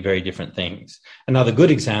 can be very different things. Another good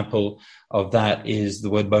example of that is the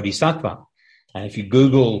word bodhisattva. And if you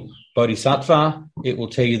Google bodhisattva, it will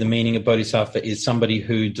tell you the meaning of bodhisattva is somebody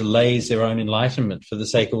who delays their own enlightenment for the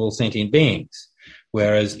sake of all sentient beings.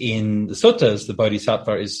 Whereas in the suttas, the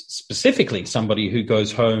bodhisattva is specifically somebody who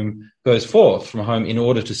goes forth from home in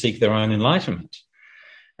order to seek their own enlightenment.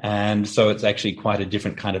 And so it's actually quite a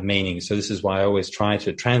different kind of meaning. So this is why I always try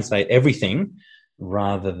to translate everything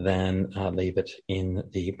rather than leave it in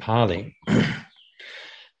the Pali.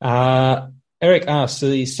 Eric asks,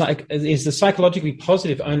 is the psychologically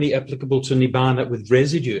positive only applicable to Nibbana with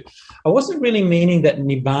residue? I wasn't really meaning that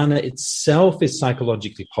Nibbana itself is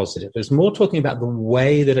psychologically positive. It's more talking about the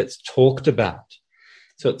way that it's talked about.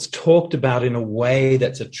 So it's talked about in a way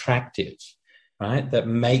that's attractive, right? That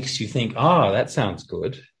makes you think, that sounds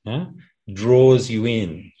good, yeah? Draws you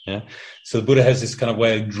in. Yeah. So the Buddha has this kind of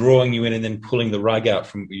way of drawing you in and then pulling the rug out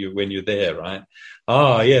from you when you're there, right?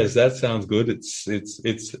 Yes, that sounds good.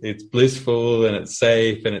 It's blissful and it's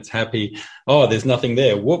safe and it's happy. There's nothing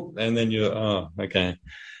there. Whoop, and then you're okay.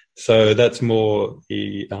 So that's more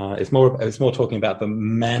it's more talking about the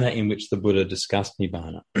manner in which the Buddha discussed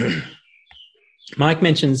Nibbana. Mike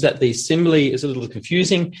mentions that the simile is a little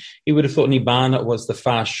confusing. He would have thought Nibbana was the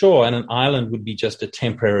far shore and an island would be just a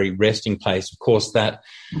temporary resting place. Of course, that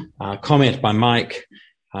comment by Mike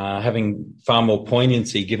having far more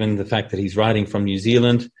poignancy given the fact that he's writing from New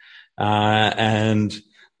Zealand. Yeah,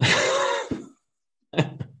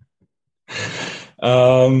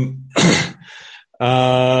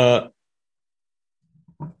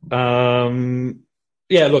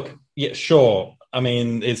 look, yeah, sure. I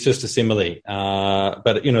mean, it's just a simile,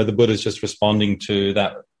 but the Buddha's just responding to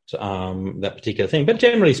that particular thing. But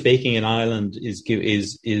generally speaking, an island is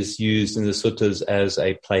used in the suttas as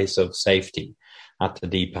a place of safety,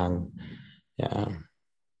 attadipang,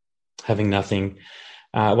 having nothing.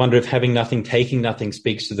 I wonder if having nothing, taking nothing,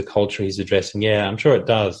 speaks to the culture he's addressing. Yeah, I'm sure it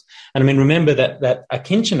does. And I mean, remember that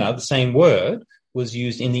akinchana, the same word, was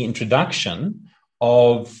used in the introduction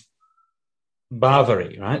of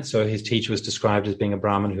Bhavari, right? So his teacher was described as being a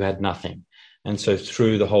Brahmin who had nothing. And so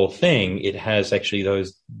through the whole thing, it has actually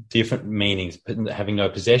those different meanings, having no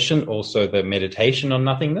possession, also the meditation on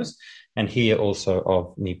nothingness, and here also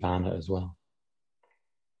of Nibbana as well.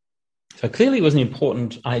 So clearly it was an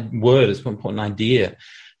important word, it's an important idea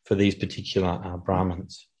for these particular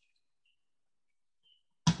Brahmins.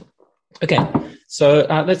 Okay, so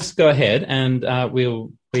let's go ahead and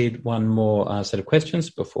we'll read one more set of questions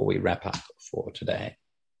before we wrap up for today.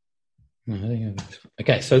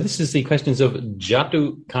 Okay, so this is the questions of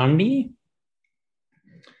Jatu Karni.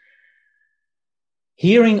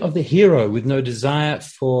 Hearing of the hero with no desire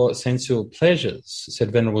for sensual pleasures,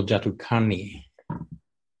 said Venerable Jatu Karni,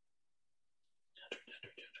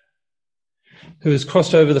 who has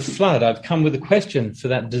crossed over the flood. I've come with a question for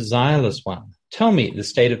that desireless one. Tell me the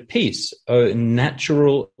state of peace, O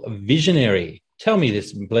natural visionary. Tell me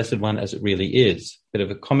this, blessed one, as it really is. Bit of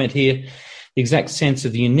a comment here. The exact sense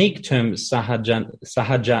of the unique term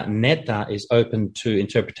sahaja netta is open to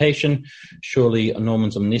interpretation. Surely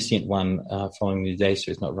Norman's omniscient one following the Udesa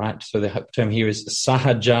is not right. So the term here is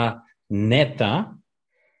sahaja netta.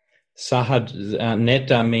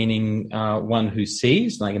 Netta meaning one who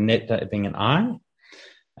sees, like a netta being an eye.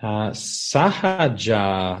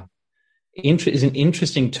 Sahaja is an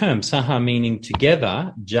interesting term. Saha meaning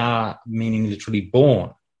together, ja meaning literally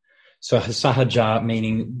born. So sahaja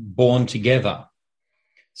meaning born together.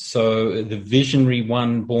 So the visionary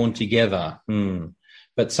one born together.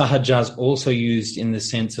 But sahaja is also used in the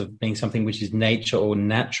sense of being something which is nature or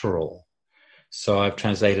natural. So I've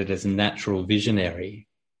translated as natural visionary.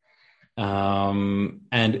 And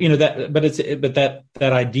that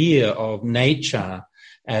idea of nature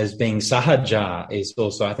as being sahaja is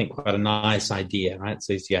also, I think, quite a nice idea, right?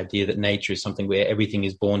 So it's the idea that nature is something where everything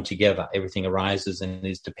is born together, everything arises and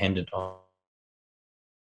is dependent on.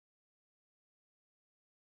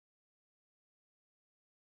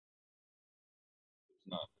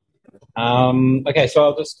 Okay,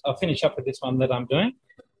 so I'll finish up with this one that I'm doing,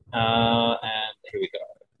 and here we go.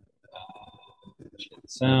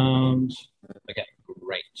 Sound. Okay,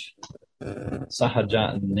 great.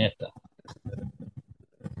 Sahaja neta.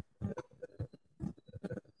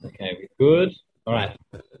 Okay, we're good. All right.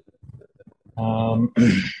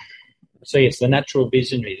 So yes, the natural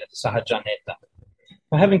visionary, the sahaja neta.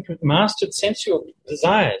 For having mastered sensual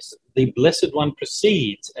desires, the Blessed One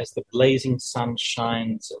proceeds as the blazing sun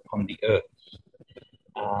shines upon the earth.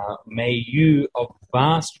 May you of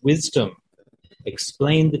vast wisdom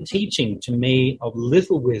explain the teaching to me of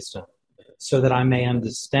little wisdom, so that I may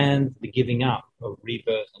understand the giving up of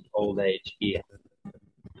rebirth and old age here.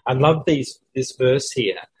 I love this verse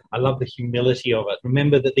here. I love the humility of it.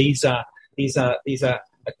 Remember that these are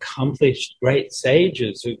accomplished great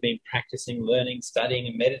sages who've been practicing, learning, studying,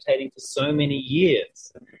 and meditating for so many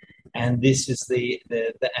years. And this is the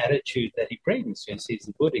attitude that he brings when he sees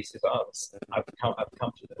the Buddha. He says, "Oh, I've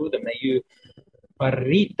come to the Buddha. May you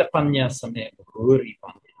parita panya same guri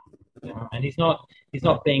panya." And he's not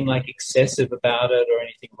being like excessive about it or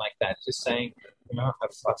anything like that. Just saying,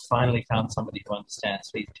 I've finally found somebody who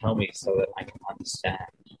understands. Please tell me so that I can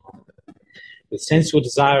understand. With sensual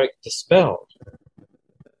desire dispelled,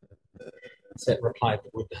 replied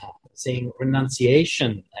the Buddha, seeing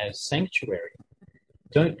renunciation as sanctuary,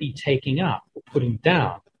 don't be taking up or putting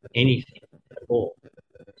down anything at all.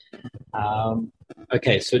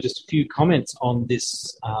 Okay, so just a few comments on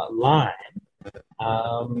this line.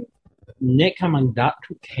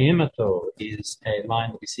 Nekamandatu kemato is a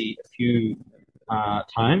line that we see a few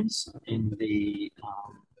times in the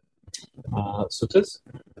suttas.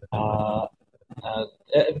 A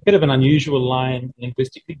bit of an unusual line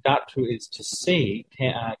linguistically. Datu is to see.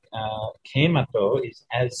 Kemato is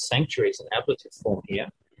as sanctuary. It's an ablative form here.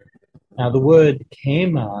 Now, the word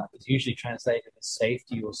kema is usually translated as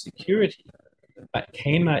safety or security, but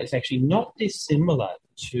kema is actually not dissimilar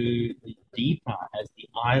to the deepa as the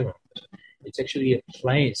island. It's actually a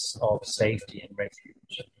place of safety and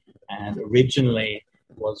refuge, and originally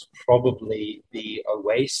was probably the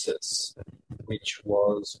oasis which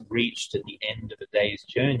was reached at the end of a day's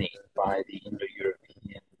journey by the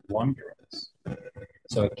Indo-European wanderers.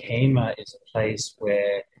 So a kema is a place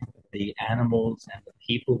where the animals and the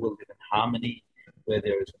people will live in harmony, where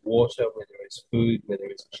there is water, where there is food, where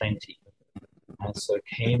there is plenty. And so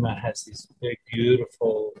kema has these very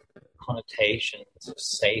beautiful connotations of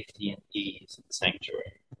safety and ease and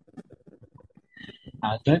sanctuary.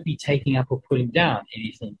 Don't be taking up or putting down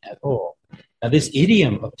anything at all. Now, this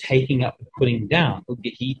idiom of taking up or putting down,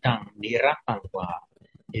 ugahitang nirapangwa,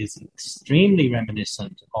 is extremely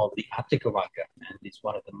reminiscent of the Atthakavagga and is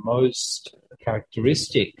one of the most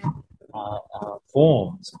characteristic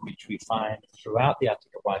forms which we find throughout the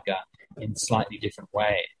Atthakavagga in slightly different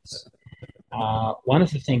ways. One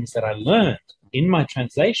of the things that I learned in my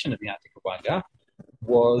translation of the Atthakavagga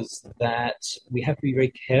was that we have to be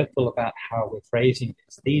very careful about how we're phrasing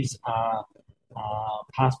this. These are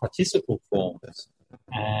past participle forms,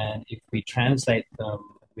 and if we translate them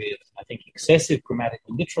with, I think, excessive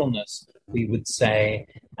grammatical literalness, we would say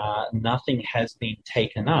nothing has been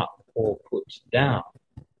taken up or put down,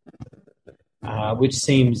 which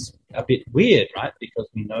seems a bit weird, right? Because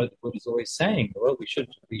we know the Buddha is always saying, well, we should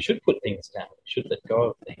put things down, we should let go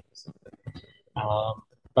of things.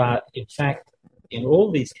 But in fact, in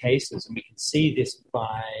all these cases, and we can see this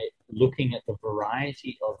by looking at the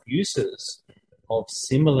variety of uses of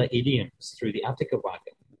similar idioms through the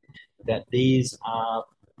Atthakavagga, that these are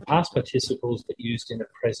past participles but used in a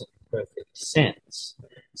present perfect sense.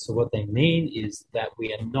 So what they mean is that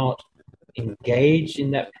we are not engaged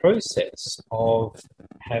in that process of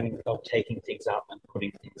taking things up and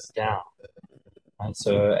putting things down. And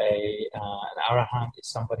so an arahant is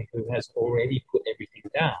somebody who has already put everything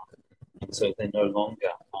down, and so they're no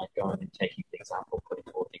longer going and taking things up or putting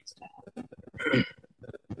more things down.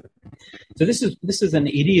 So this is an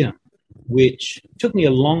idiom which took me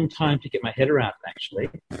a long time to get my head around, actually.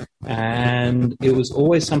 And it was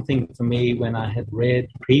always something for me when I had read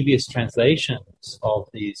previous translations of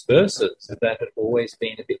these verses that had always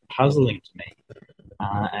been a bit puzzling to me.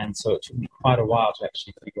 And so it took me quite a while to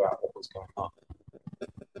actually figure out what was going on.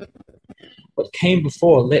 What came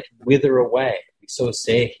before, let wither away, so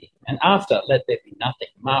sehi. And after, let there be nothing.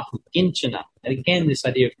 Mahu kinchana. And again, this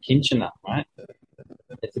idea of kinchana, right?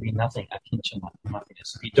 Let there be nothing, akinchana,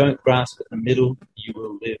 nothingness. If you don't grasp at the middle, you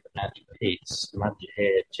will live at peace.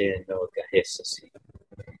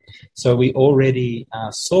 So we already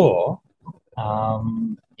saw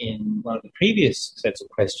in one of the previous sets of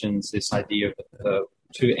questions this idea of the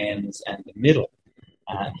two ends and the middle.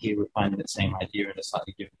 Here we're finding the same idea in a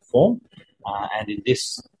slightly different form. And in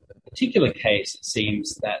this particular case, it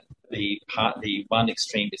seems that the one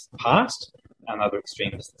extreme is the past, another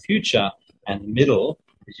extreme is the future, and the middle,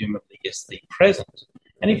 presumably, is the present.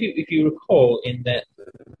 And if you recall, in that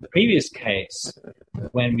previous case,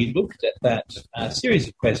 when we looked at that series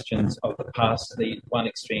of questions of the past, the one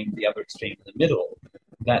extreme, the other extreme, in the middle,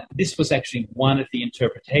 that this was actually one of the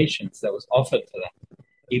interpretations that was offered for that,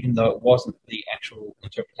 even though it wasn't the actual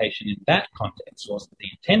interpretation in that context, wasn't the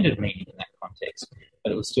intended meaning in that context,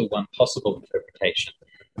 but it was still one possible interpretation.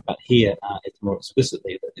 But here, it's more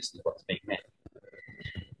explicitly that this is what's being meant.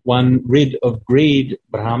 One rid of greed,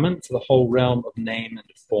 Brahman, for the whole realm of name and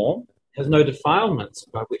form, has no defilements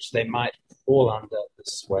by which they might fall under the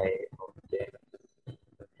sway of death.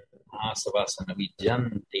 Asavasana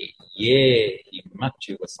vijanti ye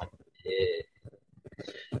himachu vasante.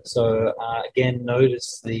 So again,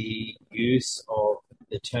 notice the use of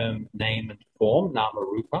the term name and form, nama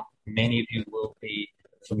rupa. Many of you will be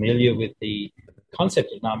familiar with the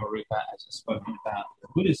concept of nama rupa as it's spoken about in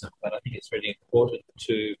Buddhism, but I think it's really important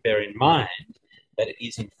to bear in mind that it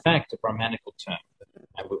is in fact a Brahmanical term.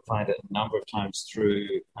 And we'll find it a number of times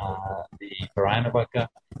through the Pārāyanavagga,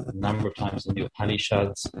 a number of times in the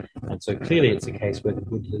Upanishads. And so clearly it's a case where the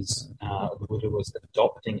Buddha was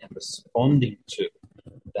adopting and responding to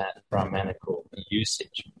that Brahmanical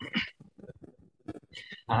usage.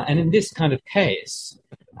 And in this kind of case,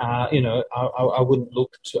 I wouldn't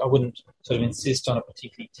sort of insist on a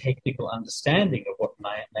particularly technical understanding of what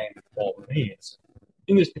name and form means.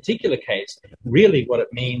 In this particular case, really what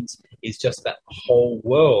it means is just that whole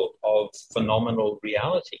world of phenomenal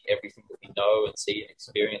reality, everything that we know and see and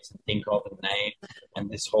experience and think of and name, and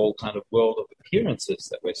this whole kind of world of appearances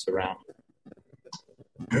that we're surrounded.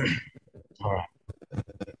 All right.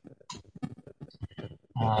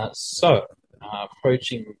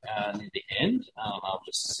 Approaching near the end, I'll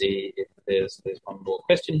just see if there's one more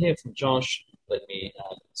question here from Josh. Let me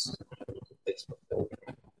look at this before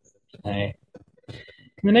today.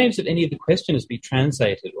 Can the names of any of the questioners be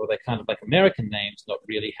translated, or are they kind of like American names, not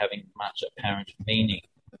really having much apparent meaning?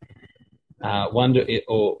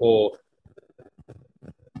 Or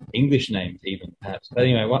English names even, perhaps. But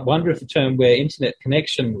anyway, wonder if the term where internet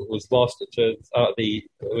connection was lost, that's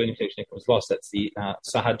the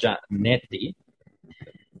sahaja neti,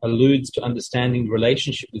 alludes to understanding the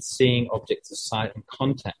relationship with seeing objects of sight and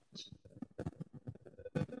contact.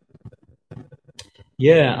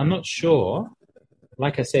 Yeah, I'm not sure.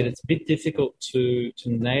 Like I said, it's a bit difficult to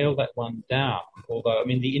nail that one down. Although, I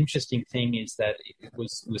mean, the interesting thing is that it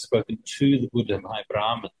was spoken to the Buddha by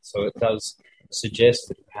Brahman, so it does suggest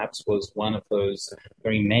that it perhaps was one of those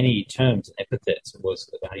very many terms and epithets that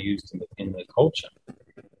are used in the culture.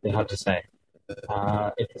 It's hard to say.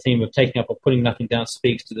 If the theme of taking up or putting nothing down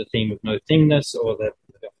speaks to the theme of no thingness, or when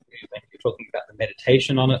you're talking about the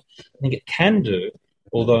meditation on it, I think it can do,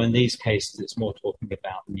 although in these cases it's more talking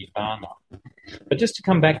about nibbana. But just to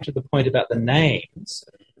come back to the point about the names,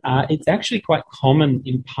 it's actually quite common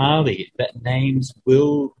in Pali that names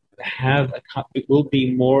will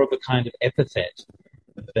be more of a kind of epithet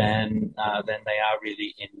than they are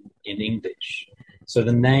really in English. So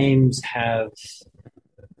the names have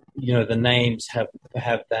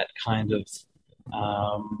that kind of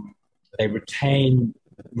they retain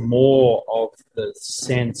more of the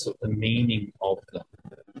sense of the meaning of them,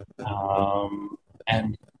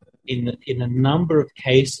 and in a number of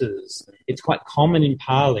cases, it's quite common in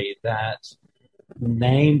Pali that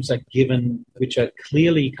names are given which are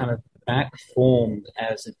clearly kind of back-formed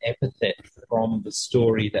as an epithet from the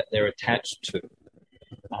story that they're attached to.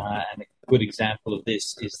 And a good example of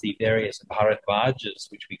this is the various Bharadvajas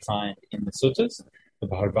which we find in the suttas, the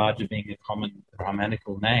Bharadvaja being a common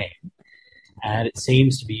Brahmanical name. And it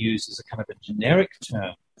seems to be used as a kind of a generic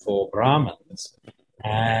term for Brahmins,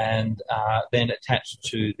 and then attached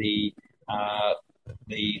to the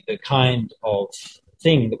kind of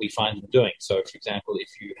thing that we find them doing. So, for example,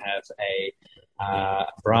 if you have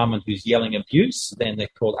Brahmin who's yelling abuse, then they're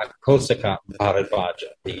called Akosaka Bharadvaja,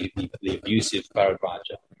 the abusive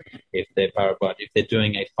Bharadvaja. If they're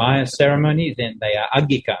doing a fire ceremony, then they are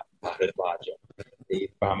Agika Bharadvaja, the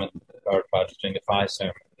Brahmin Bharadvaja doing a fire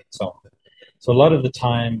ceremony, and so on. So a lot of the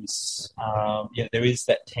times, there is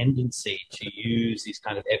that tendency to use these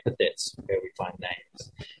kind of epithets where we find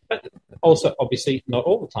names, but also obviously not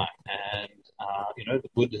all the time. And the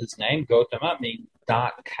Buddha's name Gautama means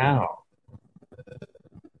dark cow,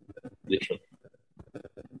 literally.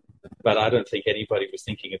 But I don't think anybody was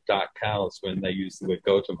thinking of dark cows when they used the word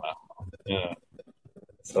Gautama. Yeah.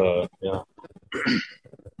 So yeah.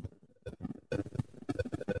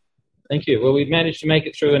 Thank you. Well, we've managed to make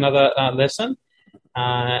it through another lesson,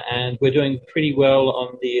 and we're doing pretty well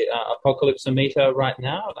on the apocalypse meter right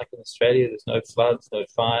now. Like in Australia, there's no floods, no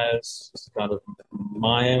fires, it's kind of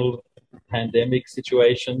mild pandemic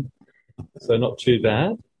situation, so not too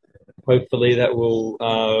bad. Hopefully that will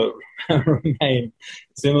remain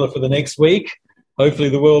similar for the next week. Hopefully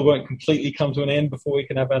the world won't completely come to an end before we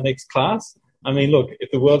can have our next class. I mean, look,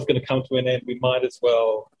 if the world's going to come to an end, we might as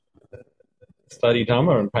well study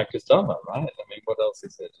Dhamma and practice Dhamma, right? I mean, what else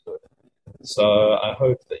is there to do? So I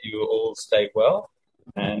hope that you all stay well,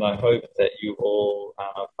 and I hope that you all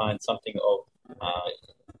find something of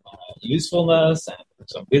usefulness and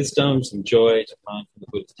some wisdom, some joy to find from the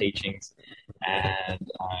Buddha's teachings. And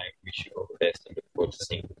I wish you all the best and look forward to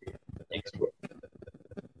seeing you